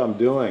 look what I'm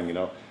doing,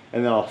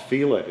 and then I'll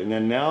feel it. And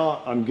then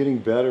now I'm getting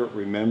better at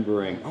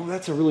remembering, oh,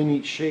 that's a really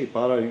neat shape.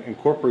 I ought to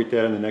incorporate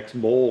that in the next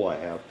bowl I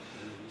have.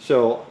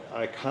 So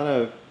I kind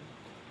of,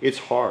 it's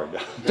hard.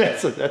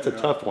 That's a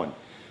tough one.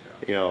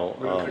 You know,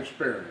 But it's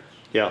experience.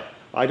 yeah.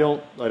 I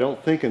don't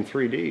think in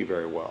 3D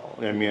very well.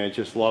 I mean, it's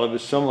just a lot of it.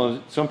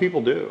 Some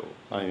people do.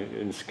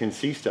 And can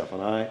see stuff,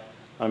 and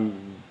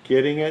I'm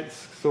getting it,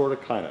 sort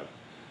of, kind of.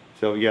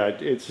 So yeah,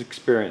 it's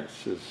experience.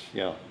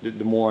 Yeah. The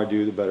more I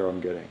do, the better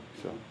I'm getting.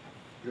 So,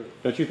 Good.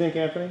 don't you think,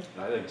 Anthony?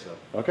 I think so.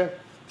 Okay.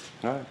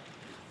 All right.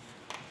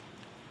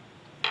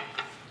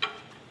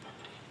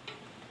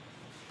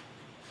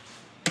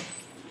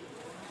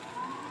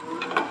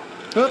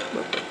 Oop.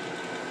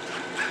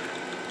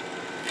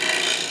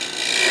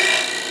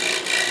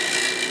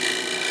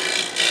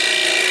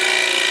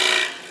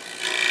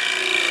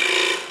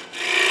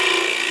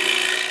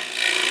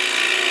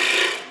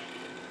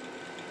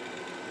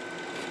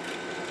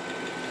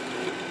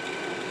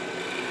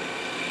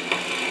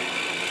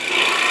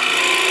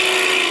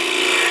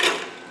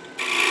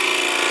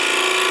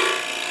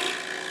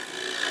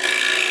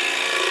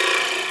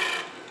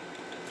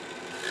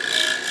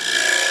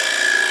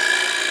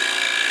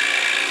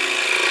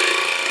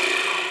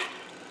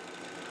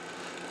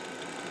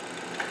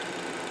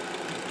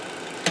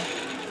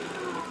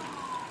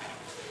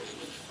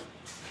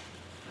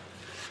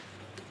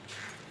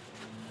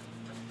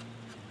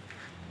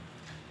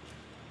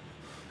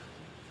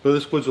 Well,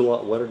 this wood's a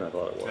lot wetter than I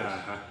thought it was.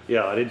 Uh-huh.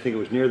 Yeah, I didn't think it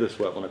was near this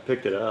wet when I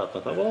picked it up. I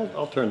thought, well,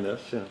 I'll turn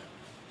this. Yeah.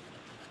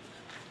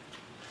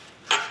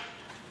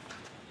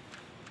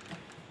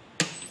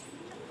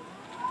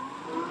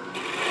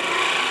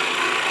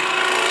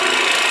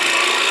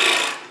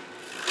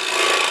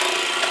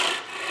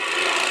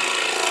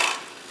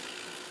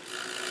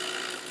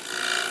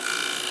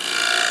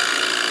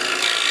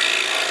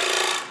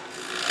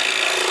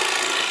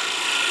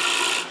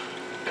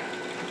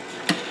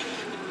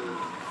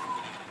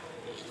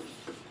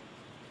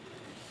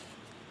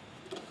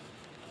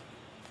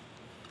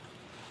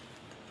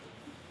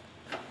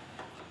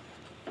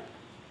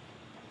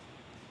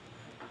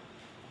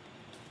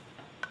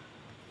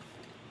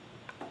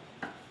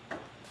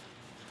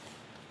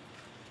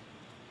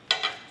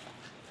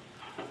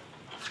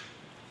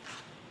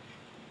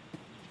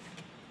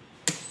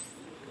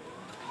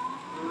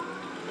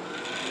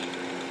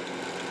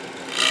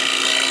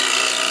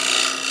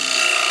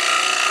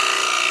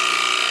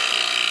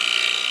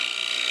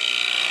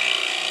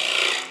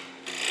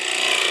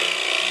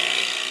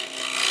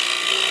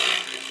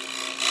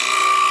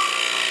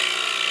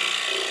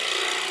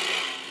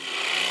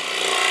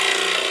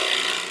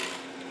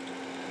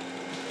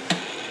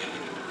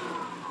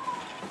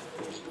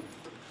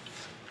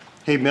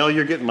 Hey, Mel,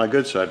 you're getting my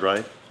good side,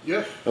 right?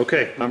 Yes,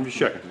 Okay, I'm just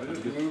checking. I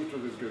just moved to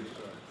the good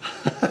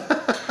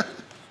side.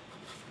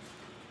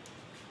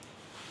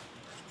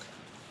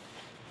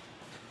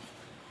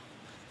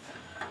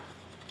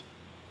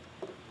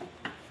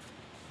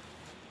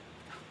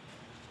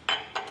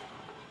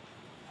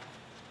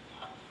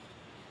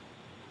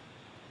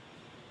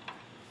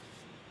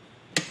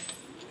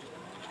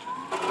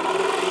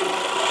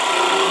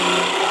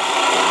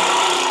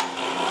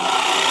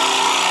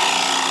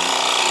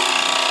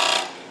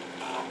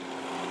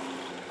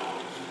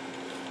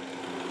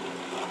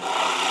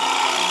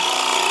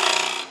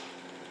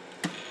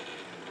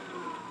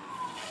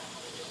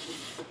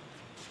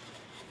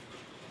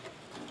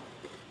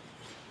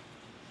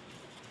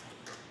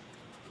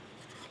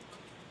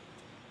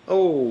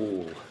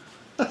 Oh,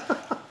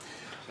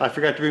 I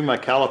forgot to bring my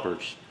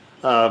calipers.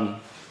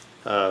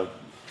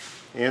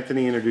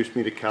 Anthony introduced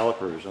me to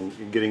calipers. I'm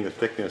getting the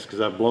thickness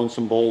because I've blown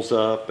some bowls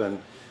up, and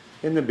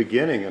in the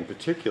beginning in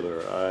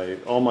particular,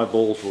 all my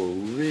bowls were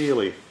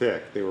really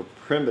thick. They were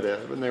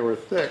primitive and they were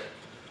thick,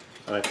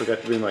 and I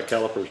forgot to bring my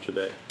calipers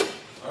today.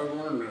 I was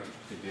wondering,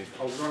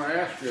 I was gonna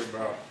ask you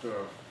about,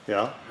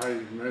 Yeah? how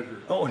you measure.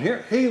 Oh, and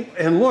here, hey,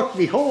 and look,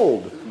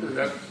 behold. Is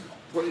that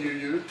what you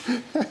use?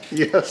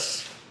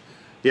 Yes.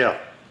 Yeah,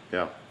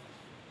 yeah.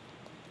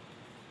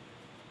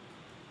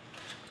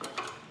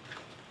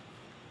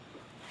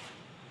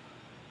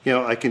 You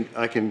know, I can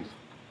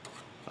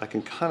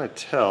kind of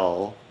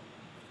tell.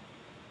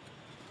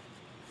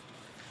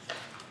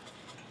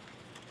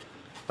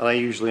 And I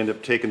usually end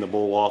up taking the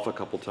bowl off a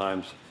couple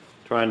times,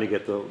 trying to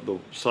get the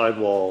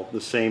sidewall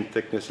the same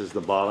thickness as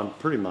the bottom,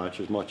 pretty much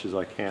as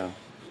I can.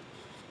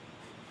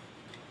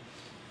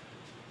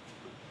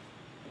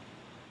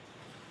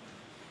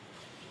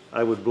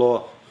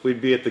 We'd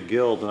be at the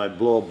guild and I'd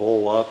blow a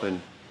bowl up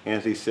and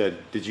Anthony said,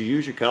 "Did you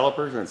use your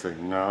calipers?" And I'd say,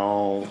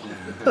 "No."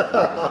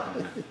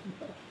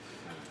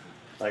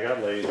 I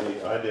got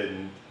lazy, I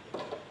didn't.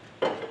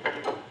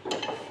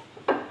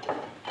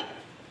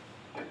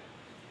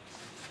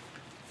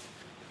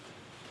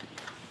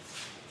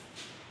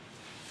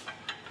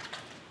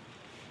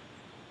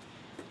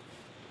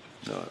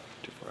 No,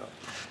 too far out.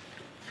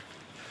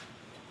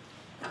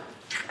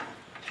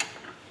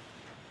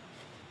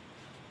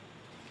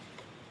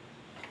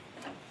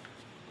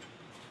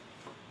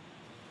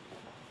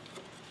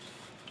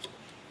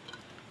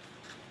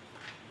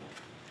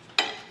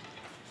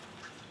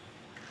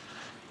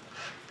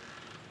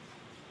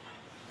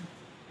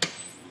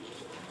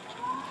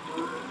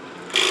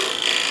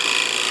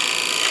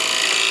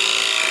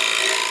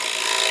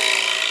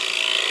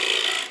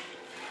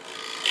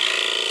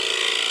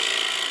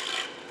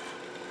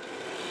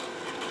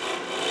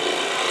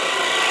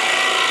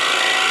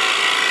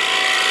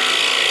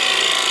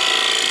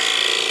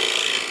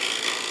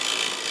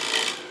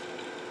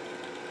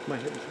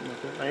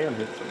 I am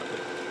hitting something.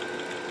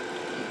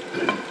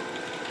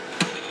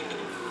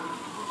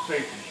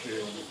 Safety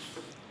shield.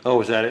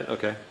 Oh, is that it?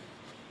 Okay.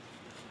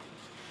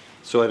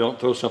 So I don't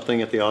throw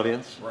something at the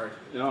audience? Right.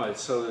 No,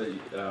 it's so that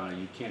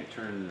you can't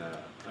turn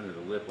under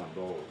the lip on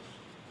bowls.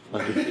 We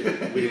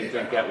didn't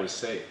think that was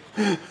safe.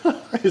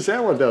 Is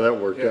that what how that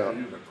worked Yeah, out?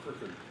 use a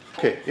crooked.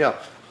 Okay, yeah.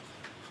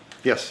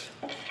 Yes.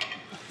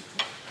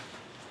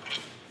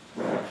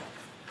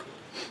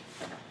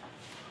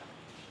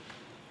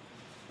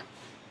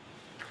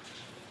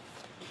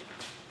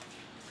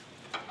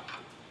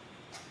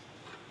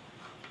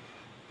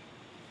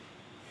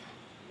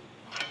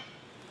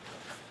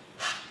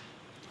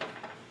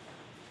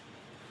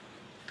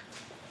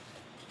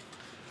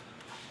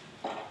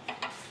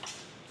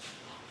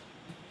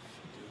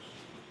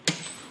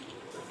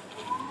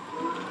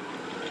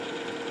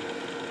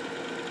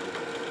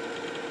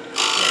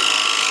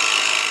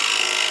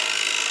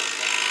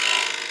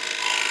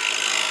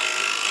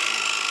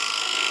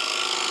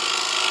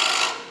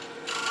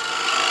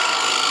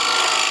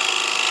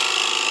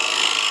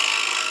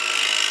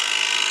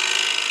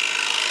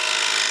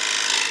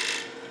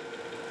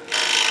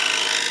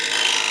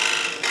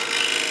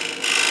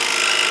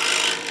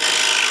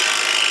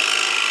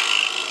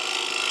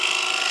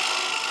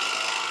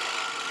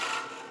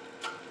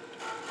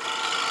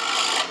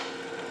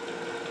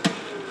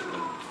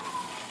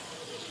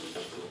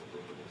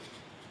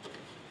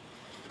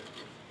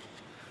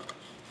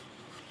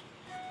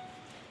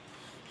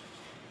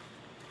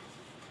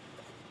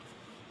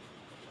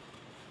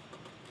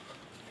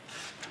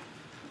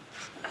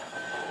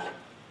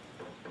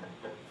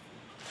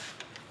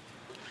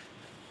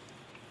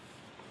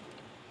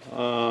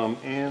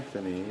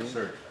 Anthony.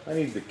 Sir. I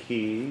need the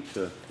key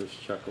to this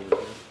chuck over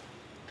here.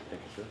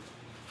 Thank you, sir.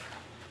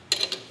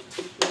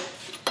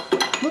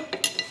 Look.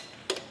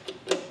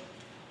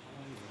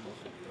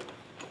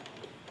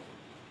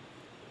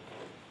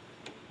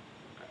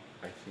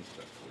 I think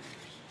about 4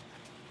 years,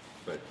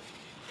 but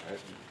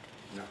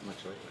not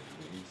much lately.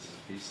 I mean,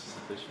 he's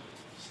sufficient,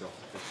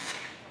 self-sufficient.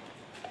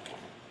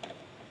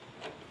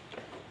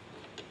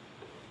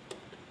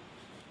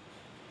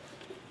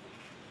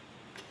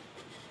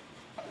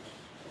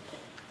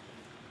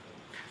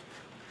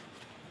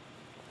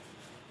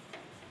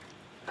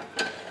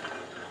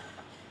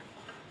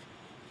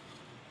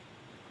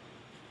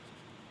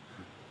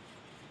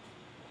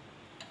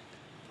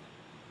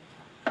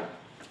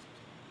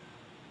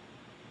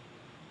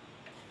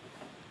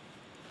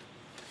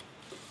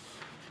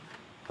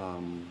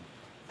 Um,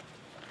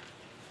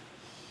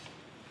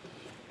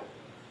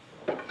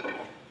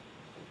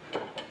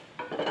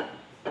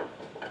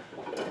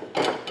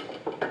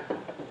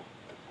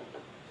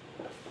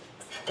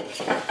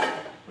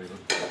 Wait,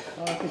 look.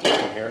 I think you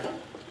can hear it.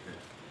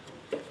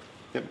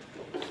 Yep.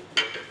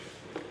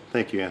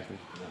 Thank you, Anthony.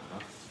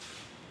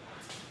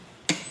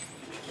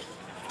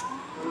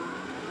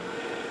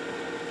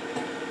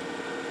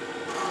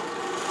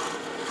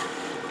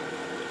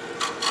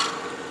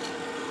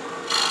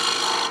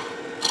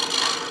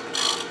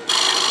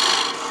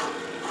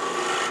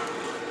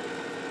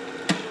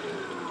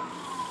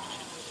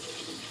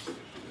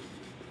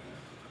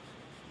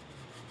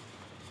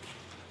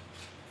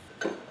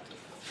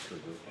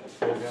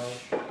 Bowl gouge?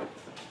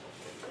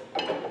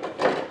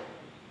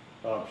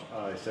 Oh,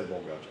 I said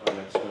bowl gouge. I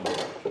meant spin bowl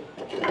gouge.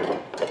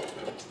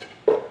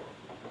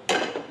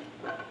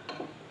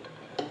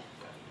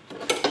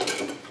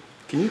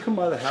 Can you come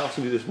by the house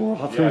and do this more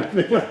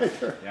often?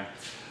 Yeah.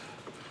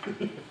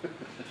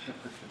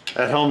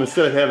 At home,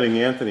 instead of having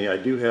Anthony, I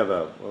do have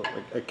a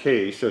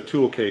case, a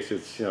tool case.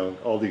 It's, you know,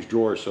 all these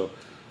drawers. So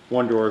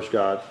one drawer's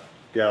got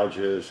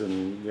gouges,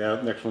 and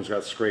the next one's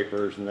got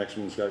scrapers, and the next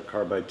one's got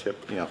carbide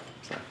tip. You know.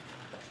 So.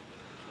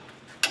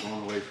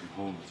 Going away from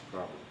home is a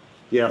problem.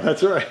 Yeah,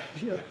 that's right.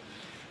 Yeah.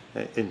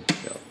 And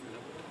you know.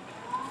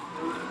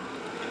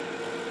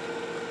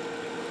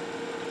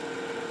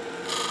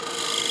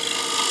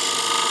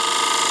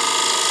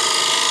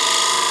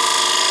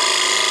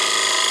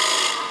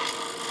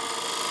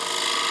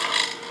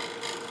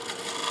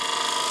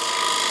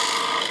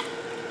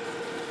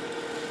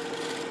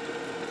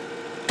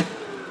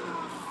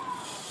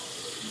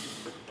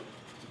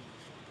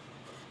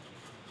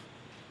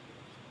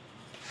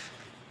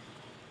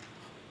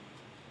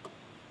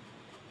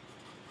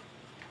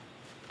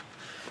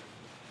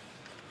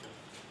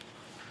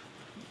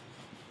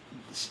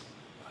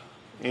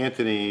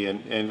 Anthony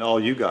and all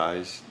you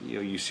guys, you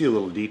know, you see a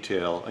little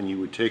detail and you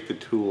would take the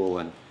tool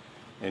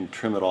and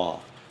trim it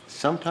off.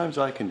 Sometimes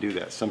I can do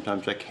that,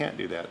 sometimes I can't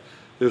do that.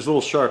 There's a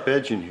little sharp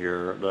edge in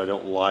here that I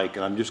don't like,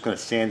 and I'm just going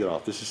to sand it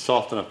off. This is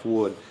soft enough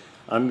wood.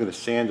 I'm going to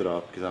sand it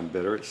off because I'm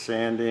better at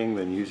sanding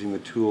than using the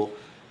tool,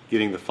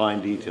 getting the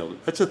fine detail.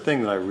 That's a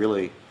thing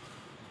that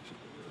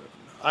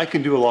I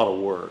can do a lot of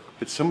work,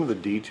 but some of the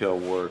detail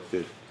work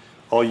that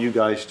all you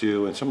guys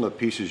do and some of the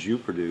pieces you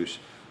produce,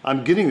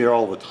 I'm getting there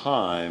all the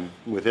time.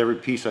 With every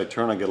piece I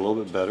turn, I get a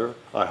little bit better,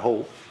 I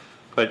hope.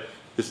 But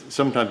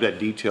sometimes that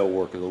detail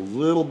work is a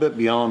little bit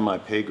beyond my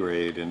pay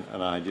grade, and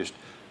I just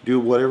do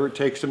whatever it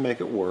takes to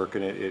make it work,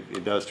 and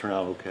it does turn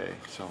out okay,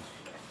 so.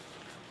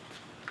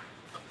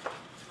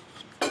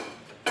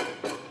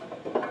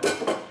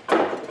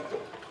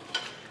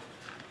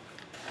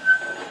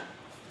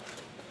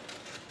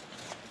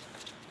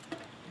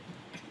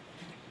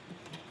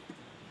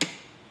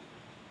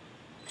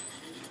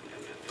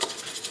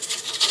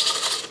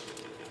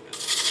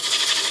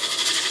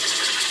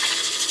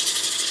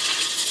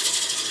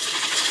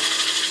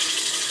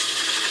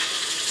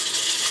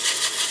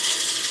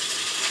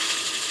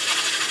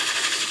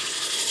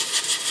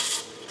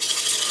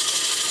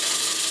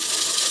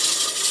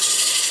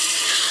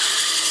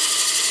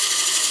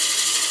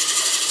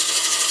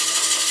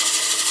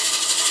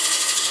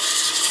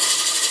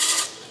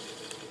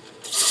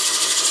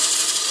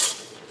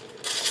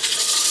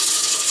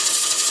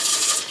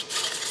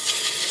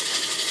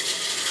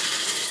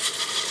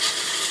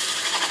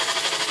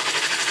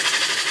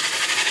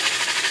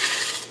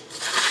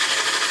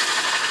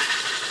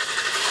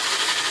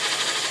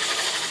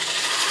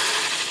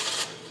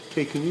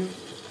 Hey, can you,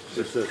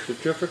 is the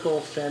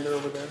centrifugal sander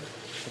over there?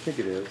 I think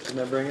it is. Can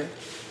I bring it?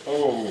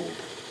 Oh,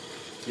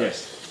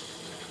 yes.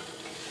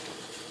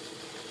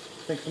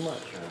 Thanks so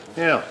much.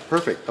 Yeah,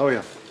 perfect. Oh,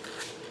 yeah.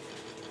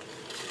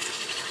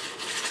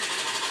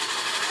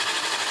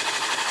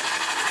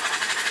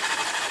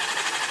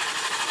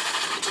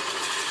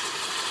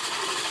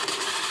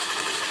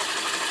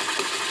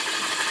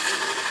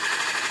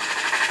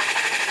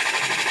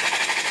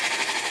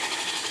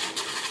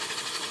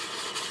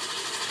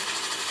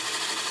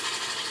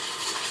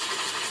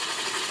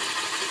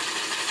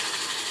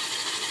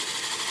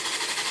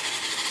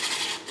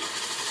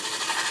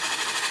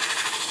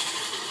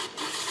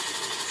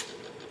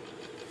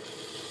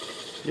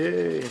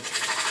 Yay.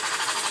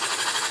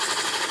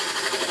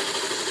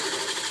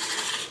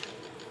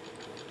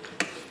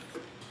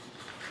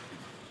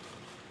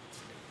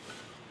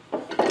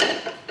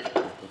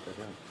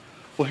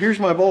 Well, here's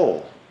my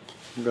bowl.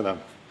 I'm gonna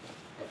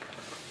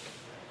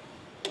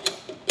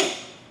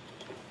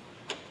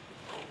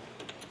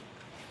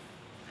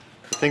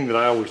the thing that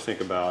I always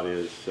think about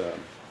is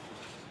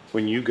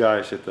when you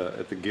guys at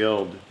the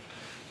guild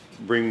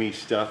bring me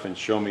stuff and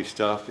show me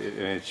stuff, and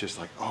it's just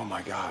like, oh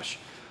my gosh,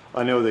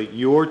 I know that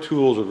your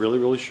tools are really,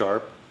 really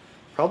sharp,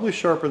 probably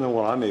sharper than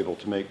what I'm able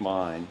to make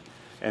mine,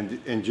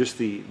 and just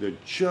they're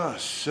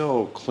just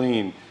so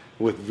clean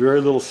with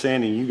very little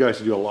sanding. You guys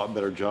do a lot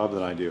better job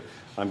than I do.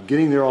 I'm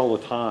getting there all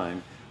the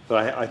time,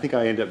 but I think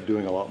I end up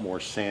doing a lot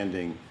more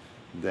sanding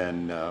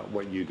than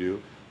what you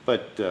do.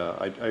 But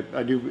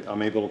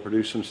I'm able to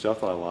produce some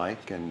stuff that I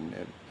like,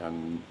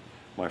 and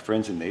my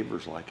friends and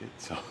neighbors like it.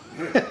 So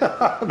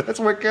that's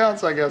what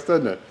counts, I guess,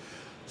 doesn't it?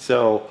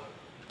 So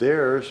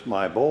there's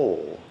my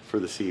bowl for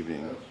this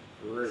evening. That's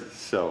great.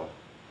 So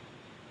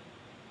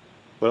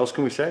what else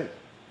can we say?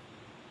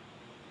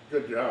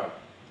 Good job.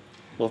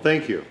 Well,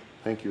 thank you.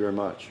 Thank you very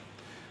much.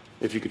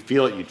 If you could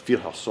feel it, you'd feel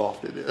how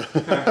soft it is.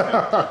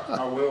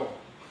 I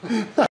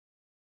will.